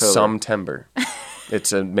 I said October. September.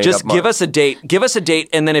 It's a made Just up month. give us a date. Give us a date,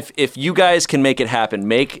 and then if you guys can make it happen,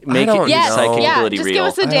 make it don't your know. psychic Yeah, ability just real. give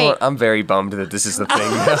us a I date. don't- I'm very bummed that this is the thing.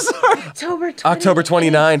 October 20th. October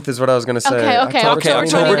 29th is what I was going to say. Okay, Okay, October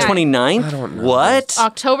October 29th. 29th? don't know. What?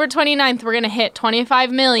 October 29th, we're going to hit 25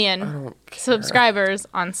 million subscribers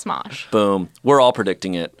on Smosh. Boom. We're all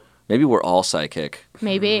predicting it. Maybe we're all psychic.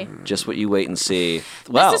 Maybe. Just what you wait and see.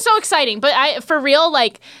 Wow. This is so exciting. But for real,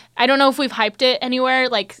 like, I don't know if we've hyped it anywhere.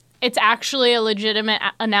 Like, it's actually a legitimate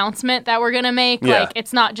announcement that we're going to make. Yeah. Like,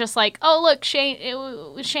 it's not just like, oh, look,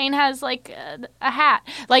 Shane has, like, a hat.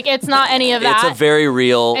 Like, it's not any of that. It's a very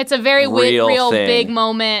real. It's a very real thing. big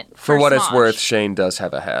moment For what it's Smosh. worth, Shane does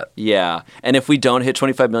have a hat. Yeah, and if we don't hit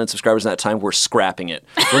 25 million subscribers in that time, we're scrapping it.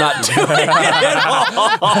 We're not doing it at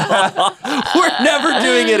all. We're never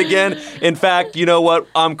doing it again. In fact, you know what?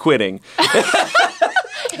 I'm quitting.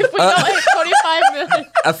 If we don't hit 25 million.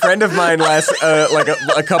 A friend of mine like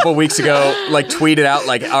a couple weeks ago, like tweeted out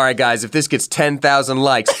like, "All right, guys, if this gets 10,000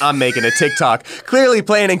 likes, I'm making a TikTok." Clearly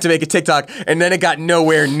planning to make a TikTok, and then it got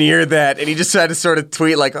nowhere near that, and he just had to sort of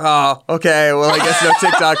tweet like, "Oh, okay, well, I guess no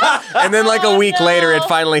TikTok." And then like a week later, it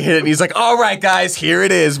finally hit it, and he's like, "All right, guys, here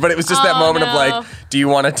it is." But it was just that moment of no. like, "Do you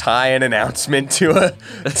want to tie an announcement to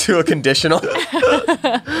a conditional?"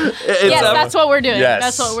 Yes, that's what we're doing. Yes.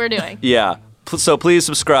 That's what we're doing. Yeah. So please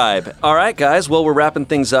subscribe. All right, guys. Well, we're wrapping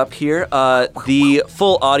things up here. The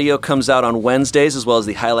full audio comes out on Wednesdays, as well as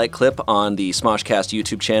the highlight clip on the Smoshcast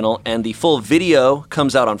YouTube channel, and the full video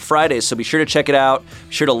comes out on Fridays. So be sure to check it out.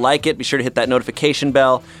 Be sure to like it. Be sure to hit that notification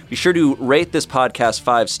bell. Be sure to rate this podcast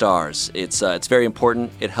 5 stars. It's very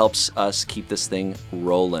important. It helps us keep this thing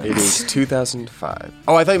rolling. It is 2005.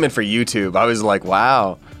 Oh, I thought you meant for YouTube. I was like,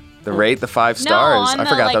 wow, the 5 stars. No, on I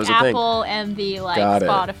forgot the, that was a thing. Apple and the Got it.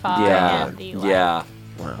 Spotify Yeah. and the Yeah.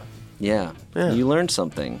 Wow. Yeah. You learned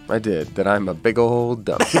something. I did. That I'm a big old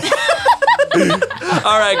dummy.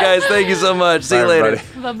 All right, guys. Thank you so much. See you Bye, later.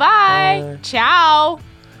 everybody. Bye-bye. Ciao.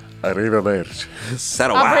 Arrivederci.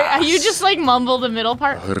 Saddle. You just like mumble the middle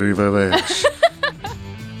part. Arrivederci.